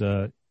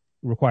Baker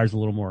requires a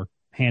little more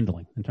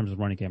handling in terms of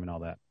running game and all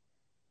that.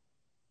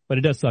 But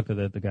it does suck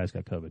that the guy's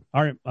got COVID.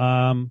 All right,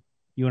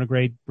 you want to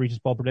grade Breach's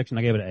bowl prediction?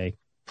 I gave it an A.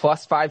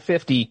 Plus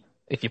 550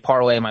 if you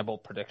parlay my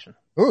bold prediction.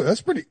 Oh,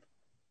 that's pretty.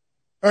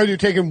 All right, you're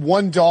taking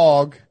one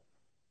dog.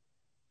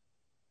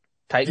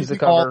 Titans to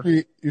cover.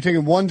 You're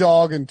taking one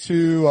dog and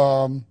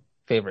 2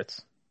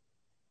 favorites.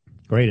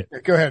 Grade it. Yeah,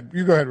 go ahead.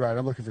 You go ahead, Ryan.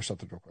 I'm looking for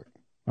something real quick.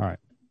 All right.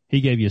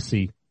 He gave you a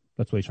C.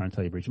 That's what he's trying to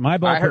tell you, Breach. My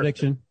bold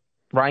prediction.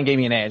 Ryan gave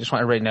me an A. I just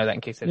want everybody to know that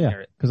in case they didn't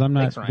hear it. Because I'm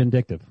not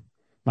vindictive.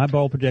 My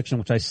bold prediction,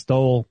 which I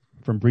stole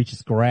from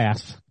Breach's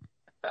grasp,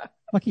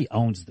 like he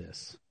owns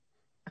this.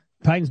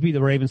 Titans beat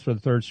the Ravens for the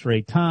 3rd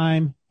straight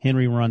time.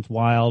 Henry runs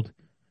wild.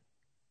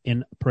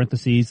 in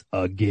parentheses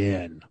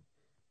again.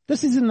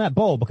 This isn't that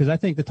bold because I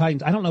think the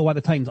Titans, I don't know why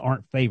the Titans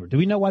aren't favored. Do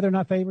we know why they're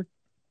not favored?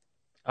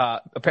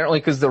 Apparently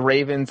because the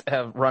Ravens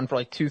have run for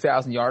like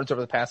 2,000 yards over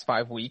the past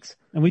 5 weeks.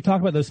 And we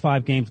talked about those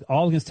 5 games,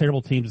 all against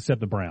terrible teams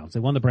except the Browns. They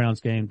won the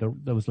Browns game.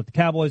 That was with the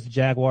Cowboys, the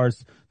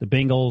Jaguars, the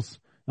Bengals,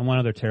 and one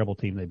other terrible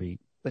team they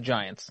beat. The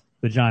Giants.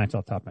 The Giants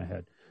off the top of my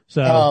head.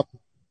 So,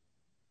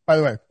 by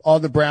the way,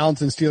 on the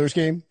Browns and Steelers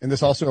game, and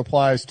this also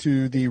applies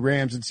to the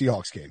Rams and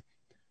Seahawks game.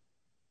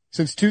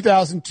 Since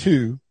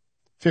 2002,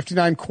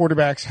 59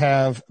 quarterbacks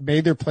have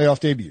made their playoff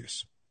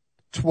debuts.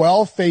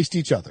 12 faced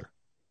each other.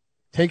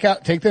 Take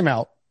them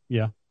out.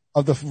 Yeah.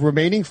 Of the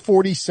remaining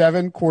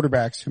 47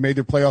 quarterbacks who made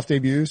their playoff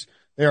debuts,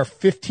 they are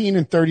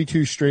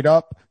 15-32 straight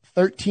up,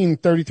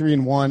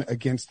 13-33-1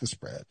 against the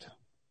spread.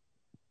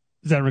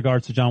 Is that in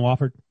regards to John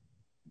Wofford?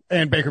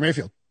 And Baker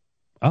Mayfield.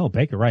 Oh,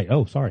 Baker, right.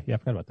 Oh, sorry. Yeah, I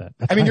forgot about that.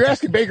 That's you're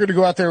asking Baker to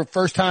go out there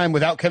first time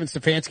without Kevin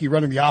Stefanski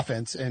running the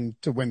offense and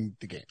to win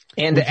the game.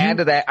 And to add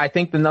to that, I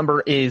think the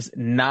number is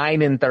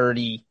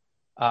 9-30.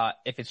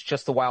 If it's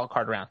just the wild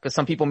card round, because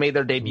some people made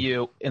their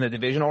debut in the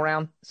divisional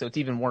round, so it's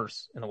even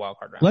worse in the wild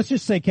card round. Let's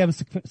just say Kevin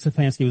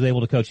Stefanski was able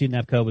to coach. He didn't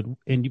have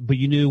COVID, but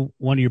you knew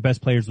one of your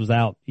best players was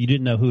out. You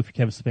didn't know who if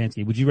Kevin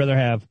Stefanski. Would you rather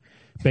have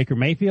Baker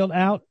Mayfield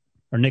out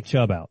or Nick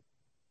Chubb out?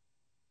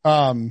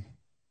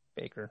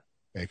 Baker.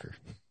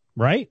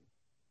 Right?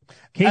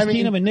 Case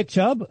Keenum and Nick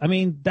Chubb? I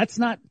mean, that's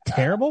not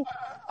terrible.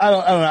 I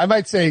don't know. I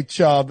might say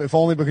Chubb, if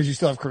only because you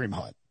still have Kareem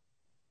Hunt.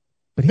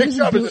 But Nick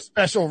Chubb is a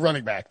special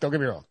running back. Don't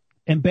get me wrong.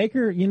 And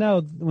Baker,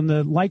 when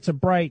the lights are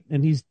bright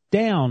and he's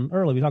down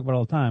early, we talk about it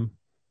all the time.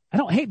 I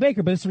don't hate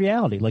Baker, but it's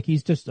reality. Like,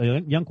 he's just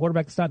a young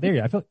quarterback that's not there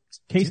yet. I feel like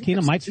Case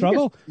Keenum might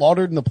struggle. Did he get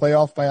slaughtered in the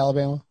playoff by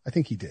Alabama? I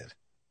think he did.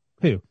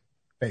 Who?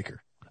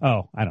 Baker.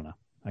 Oh, I don't know.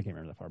 I can't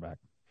remember that far back.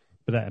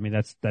 But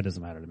that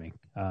doesn't matter to me.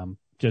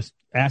 Just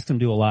ask him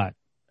to do a lot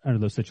under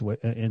those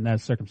situations. In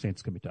that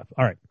circumstance, could be tough.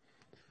 All right.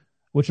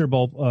 What's your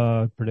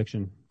bowl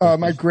prediction?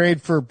 My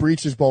grade for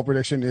Breach's bowl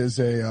prediction is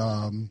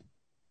I'm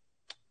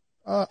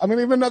going to give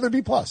him another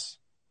B+.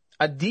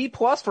 A D+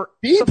 for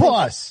B+.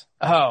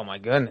 Oh my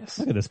goodness!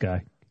 Look at this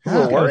guy. I'm a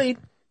little worried.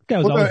 Guy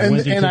was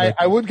always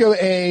I would go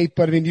A,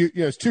 but I mean,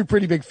 it's two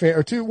big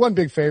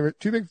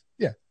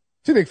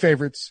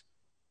favorites,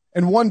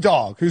 and one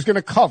dog who's going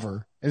to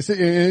cover. It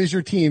is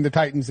your team, the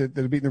Titans, that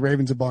have beaten the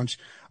Ravens a bunch.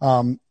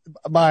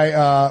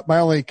 My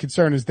only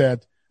concern is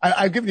that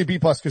I've given you B+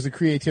 because the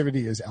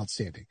creativity is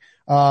outstanding.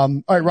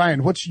 All right,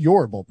 Ryan, what's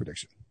your bowl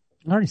prediction?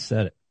 I already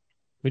said it.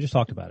 We just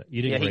talked about it.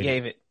 You didn't. Yeah, he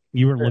gave it.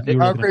 You were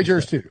I'll grade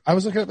yours too. I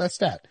was looking at that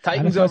stat.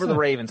 Titans over the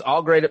Ravens.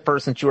 I'll grade it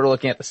first since you were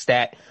looking at the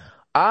stat.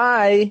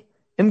 I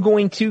am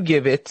going to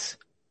give it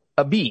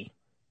a B.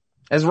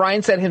 As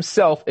Ryan said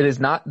himself, it is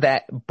not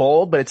that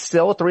bold, but it's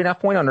still a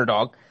 3.5-point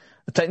underdog.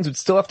 The Titans would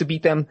still have to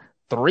beat them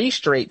 3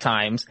 straight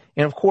times.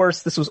 And of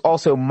course, this was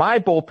also my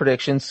bold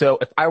prediction. So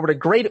if I were to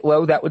grade it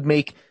low, that would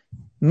make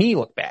me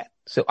look bad.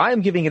 So I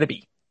am giving it a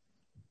B.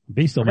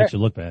 B still makes you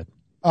look bad.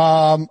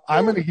 I'm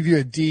going to give you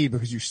a D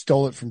because you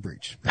stole it from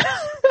Breach.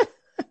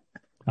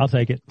 I'll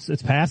take it.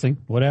 It's passing.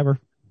 Whatever.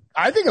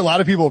 I think a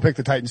lot of people will pick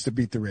the Titans to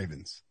beat the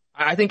Ravens.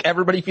 I think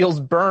everybody feels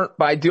burnt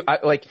by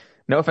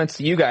no offense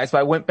to you guys, but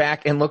I went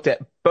back and looked at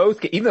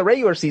both, even the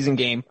regular season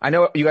game. I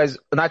know you guys,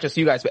 not just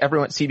you guys, but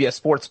everyone at CBS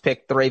Sports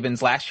picked the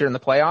Ravens last year in the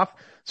playoff.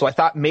 So I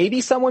thought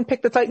maybe someone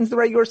picked the Titans the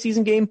regular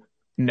season game.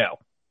 No.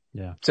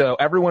 Yeah. So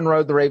everyone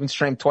rode the Ravens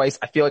train twice.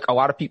 I feel like a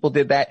lot of people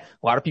did that.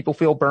 A lot of people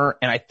feel burnt.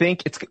 And I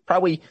think it's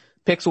probably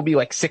picks will be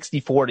like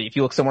 60-40. If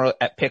you look somewhere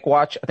at Pick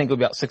Watch, I think it'll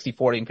be about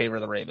 60-40 in favor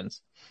of the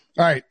Ravens.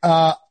 All right.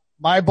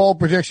 My bold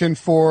prediction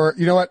for,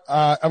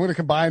 I'm going to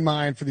combine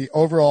mine for the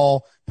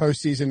overall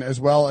postseason as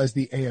well as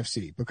the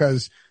AFC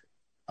because,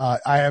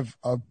 I have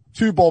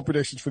 2 bold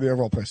predictions for the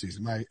overall postseason.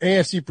 My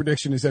AFC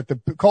prediction is that the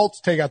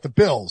Colts take out the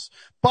Bills,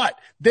 but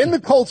then the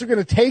Colts are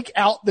going to take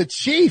out the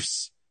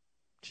Chiefs.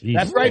 Jeez.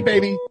 That's right,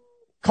 baby.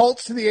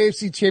 Colts to the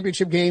AFC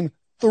Championship game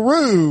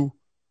through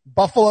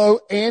Buffalo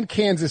and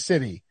Kansas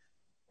City.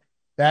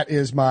 That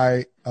is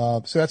my,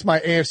 so that's my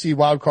AFC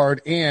wild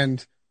card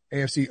and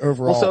AFC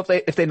overall. Well, so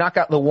if they knock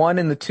out the 1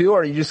 and the 2,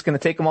 are you just going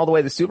to take them all the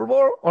way to the Super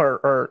Bowl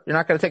or you're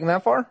not going to take them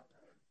that far?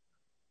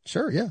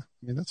 Sure. Yeah.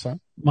 I mean, that's fine.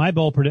 My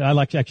bold prediction, I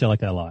like that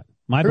a lot.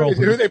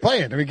 Who are they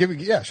playing? I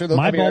mean, sure.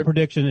 My bold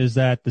prediction is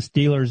that the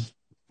Steelers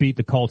beat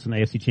the Colts in the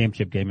AFC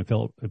Championship game and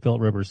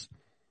Philip Rivers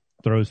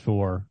throws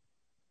for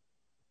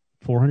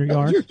 400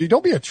 yards. Dude,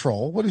 don't be a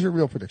troll. What is your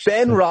real prediction?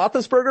 Ben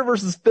Roethlisberger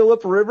versus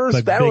Philip Rivers,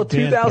 but battle of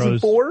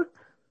 2004?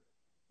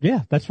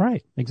 Yeah, that's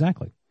right.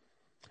 Exactly.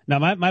 Now,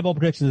 my bold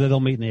prediction is that they'll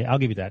meet I'll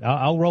give you that.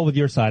 I'll roll with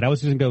your side. I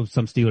was just going to go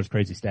some Steelers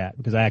crazy stat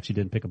because I actually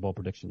didn't pick a bold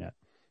prediction yet.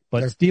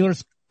 But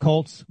Steelers,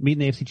 Colts meet in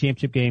the AFC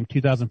Championship game,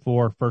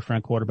 2004, first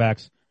round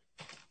quarterbacks,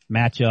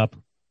 matchup,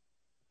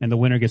 and the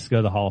winner gets to go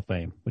to the Hall of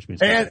Fame, which means.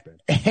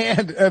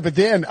 But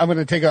then I'm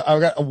going to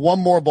I've got one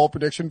more bold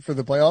prediction for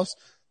the playoffs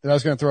that I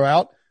was going to throw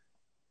out.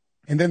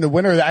 And then the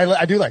winner,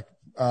 I do like,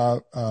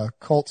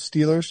 Colts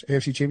Steelers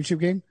AFC Championship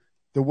game.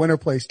 The winner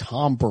plays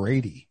Tom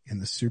Brady in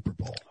the Super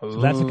Bowl. So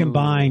that's a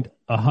combined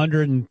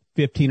 150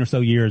 15 or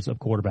so years of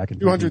quarterback.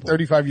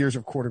 235 years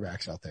of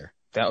quarterbacks out there.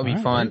 That would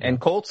be fun. And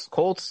Colts,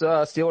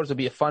 Steelers would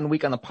be a fun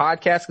week on the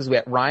podcast because we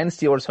got Ryan, the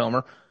Steelers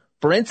homer,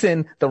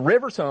 Brinson, the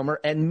Rivers homer,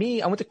 and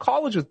me. I went to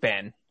college with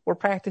Ben. We're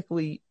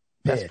practically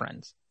best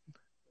friends.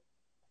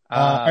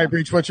 All right,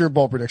 Breach, what's your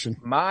bold prediction?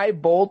 My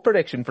bold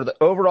prediction for the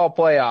overall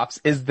playoffs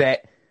is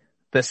that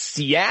the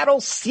Seattle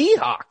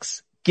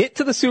Seahawks get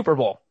to the Super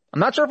Bowl. I'm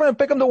not sure if I'm going to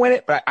pick them to win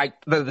it, but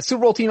the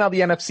Super Bowl team out of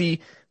the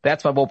NFC,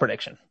 that's my bold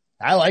prediction.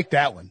 I like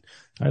that one.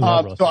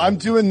 So I'm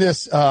doing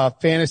this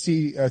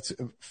fantasy.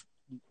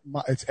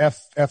 It's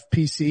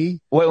FPC.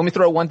 Wait, let me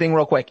throw one thing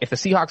real quick. If the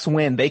Seahawks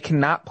win, they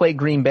cannot play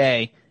Green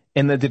Bay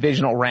in the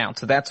divisional round.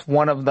 So that's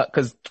one of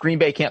because Green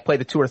Bay can't play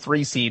the 2 or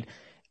 3 seed.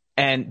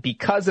 And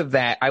because of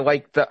that, I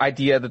like the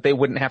idea that they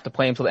wouldn't have to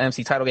play until the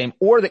NFC title game,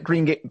 or that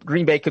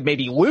Green Bay could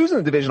maybe lose in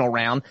the divisional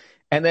round.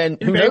 And then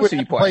who knows who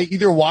you play?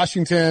 Either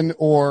Washington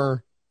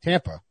or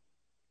Tampa.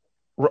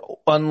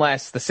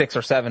 Unless the 6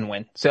 or 7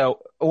 win. So,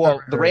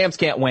 the Rams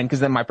can't win because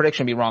then my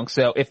prediction would be wrong.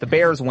 So if the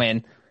Bears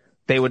win,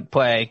 they would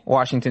play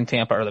Washington,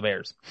 Tampa, or the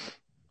Bears.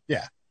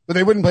 Yeah. But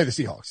they wouldn't play the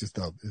Seahawks is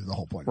the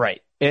whole point.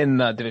 Right. In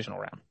the divisional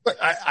round. But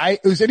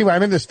anyway,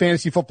 I'm in this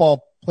fantasy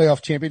football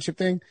playoff championship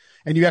thing,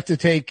 and you have to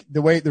take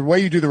the way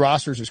you do the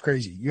rosters is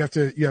crazy. You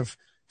have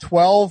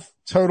 12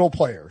 total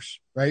players,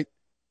 right?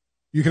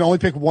 You can only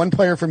pick one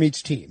player from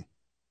each team.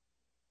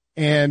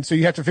 And so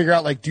you have to figure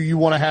out, do you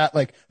want to have,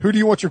 who do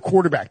you want your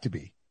quarterback to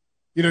be?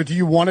 Do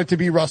you want it to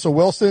be Russell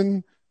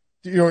Wilson?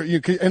 You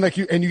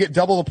get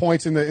double the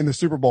points in the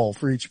Super Bowl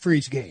for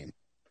each game.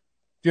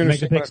 Do you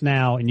make the picks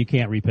now and you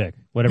can't repick.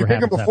 Whatever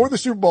happens. Before the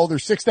Super Bowl,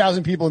 there's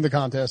 6,000 people in the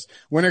contest.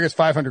 Winner gets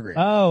 $500,000.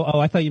 Oh,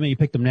 I thought you meant you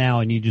picked them now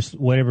and you just,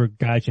 whatever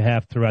guys you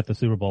have throughout the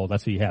Super Bowl,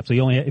 that's who you have. So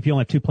if you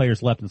only have 2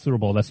 players left in the Super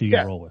Bowl, that's who you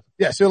gotta roll with.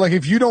 Yeah. So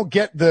if you don't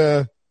get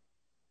good,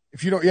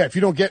 if you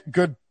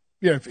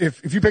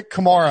pick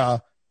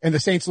Kamara and the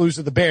Saints lose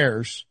to the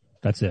Bears,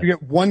 that's it. You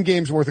get 1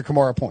 game's worth of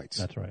Kamara points.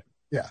 That's right.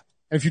 Yeah.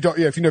 And if you don't,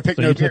 pick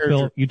so no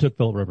Bears. You took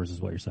Phillip Rivers is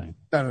what you're saying.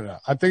 No.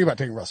 I'm thinking about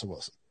taking Russell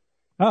Wilson.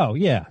 Oh,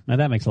 yeah. Now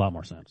that makes a lot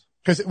more sense.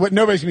 Because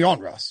nobody's going to be on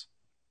Russ.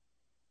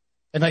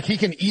 And he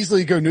can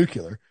easily go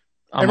nuclear.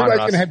 Everybody's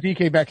going to have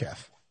DK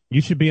Metcalf.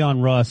 You should be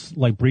on Russ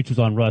like Breach was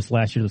on Russ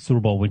last year at the Super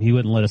Bowl when he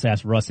wouldn't let us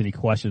ask Russ any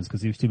questions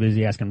because he was too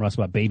busy asking Russ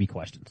about baby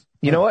questions.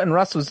 You know what? And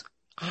Russ was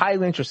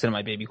highly interested in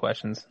my baby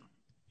questions.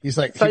 He's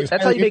that's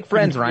how you make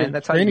friends, Ryan.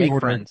 That's how you make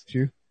friends.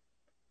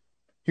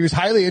 He was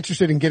highly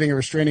interested in getting a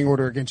restraining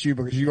order against you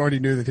because you already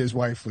knew that his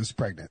wife was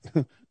pregnant.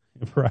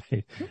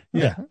 Right.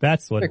 Yeah,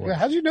 that's what it was.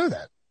 How'd you know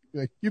that?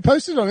 You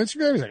posted on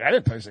Instagram? He's like, I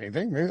didn't post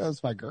anything. Maybe that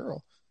was my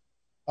girl.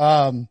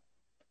 Let's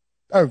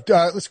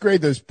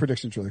grade those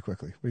predictions really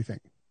quickly. What do you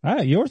think? All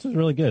right, yours was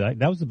really good.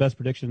 That was the best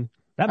prediction.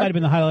 That might have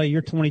been the highlight of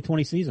your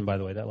 2020 season, by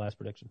the way, that last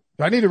prediction.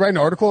 Do I need to write an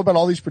article about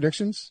all these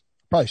predictions?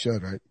 Probably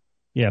should, right?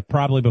 Yeah,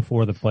 probably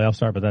before the playoffs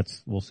start, but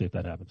we'll see if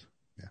that happens.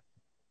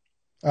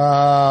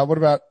 Yeah. What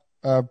about,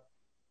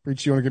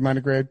 Breach? You want to give mine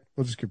a grade?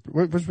 We'll just give,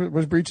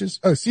 what's Breach's?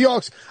 Oh,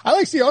 Seahawks. I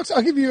like Seahawks.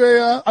 I'll give you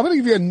I'm going to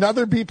give you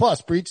another B+,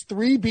 Breach.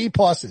 3 B+.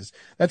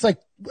 That's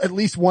at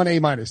least 1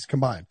 A-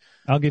 combined.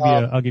 I'll give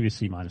you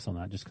C- on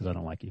that just because I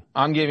don't like you.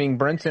 I'm giving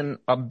Brenton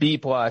a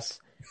B+,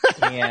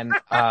 and,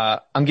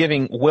 I'm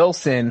giving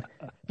Wilson,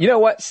 you know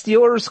what?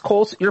 Steelers,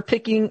 Colts, you're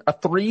picking a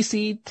 3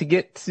 seed to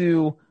get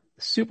to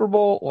Super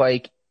Bowl.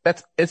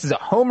 This is a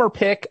homer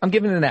pick. I'm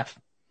giving it an F.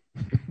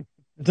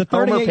 It's a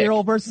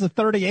 38-year-old versus a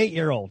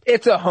 38-year-old.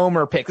 It's a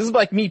homer pick. This is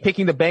like me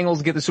picking the Bengals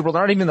to get the Super Bowl.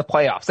 They're not even in the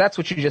playoffs. That's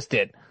what you just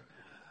did.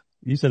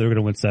 You said they were going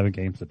to win 7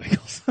 games, the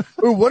Bengals.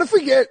 Ooh, what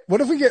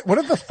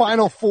if the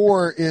final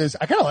 4 is,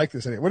 I kind of like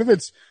this idea. What if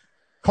it's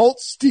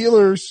Colts,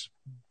 Steelers,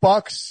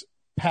 Bucks,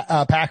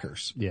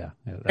 Packers? Yeah.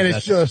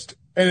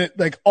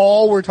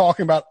 All we're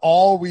talking about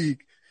all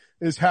week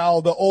is how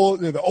the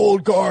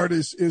old guard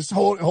is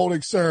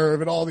holding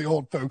serve and all the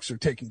old folks are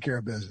taking care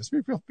of business.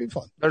 It'd be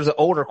fun. There's an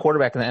older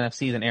quarterback in the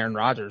NFC than Aaron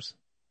Rodgers.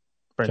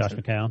 Josh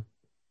McCown.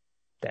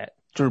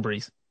 Drew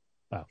Brees.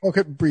 Wow.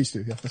 Okay, Brees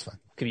too. Yeah, that's fine.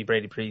 Could be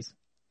Brady Brees.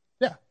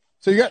 Yeah.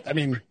 So you got,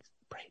 Brady Brees.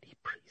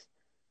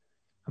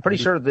 I'm pretty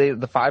sure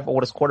the 5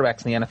 oldest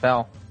quarterbacks in the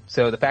NFL.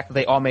 So the fact that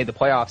they all made the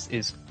playoffs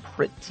is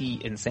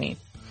pretty insane.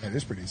 Yeah, it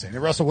is pretty insane.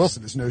 And Russell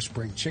Wilson is no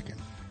spring chicken.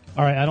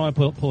 All right, I don't want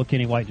to pull a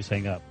Kenny White, just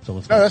hang up. So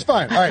let's go. No, that's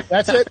fine. All right,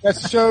 that's it.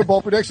 That's the show.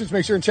 Bowl predictions.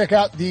 Make sure and check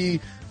out the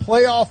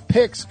playoff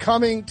picks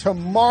coming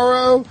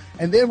tomorrow.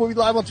 And then we'll be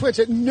live on Twitch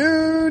at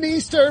noon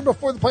Eastern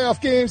before the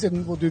playoff games.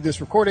 And we'll do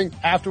this recording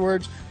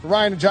afterwards. For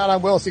Ryan and John,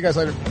 I'm Will. See you guys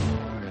later.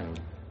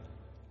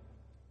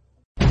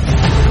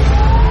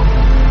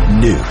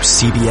 New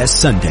CBS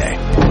Sunday.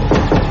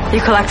 You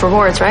collect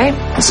rewards, right?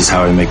 This is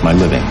how I make my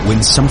living.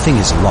 When something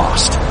is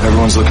lost,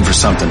 everyone's looking for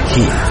something.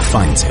 He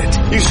finds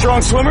it. You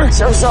strong swimmer?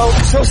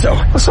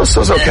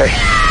 So-so's okay.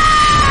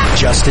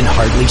 Justin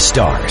Hartley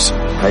stars.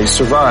 How you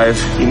survive,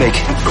 you make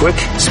quick,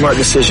 smart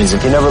decisions,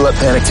 and you never let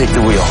panic take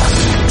the wheel.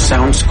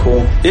 Sounds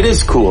cool. It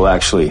is cool,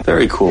 actually.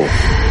 Very cool.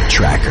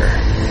 Tracker.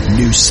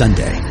 New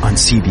Sunday on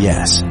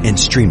CBS and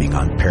streaming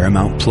on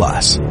Paramount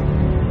Plus.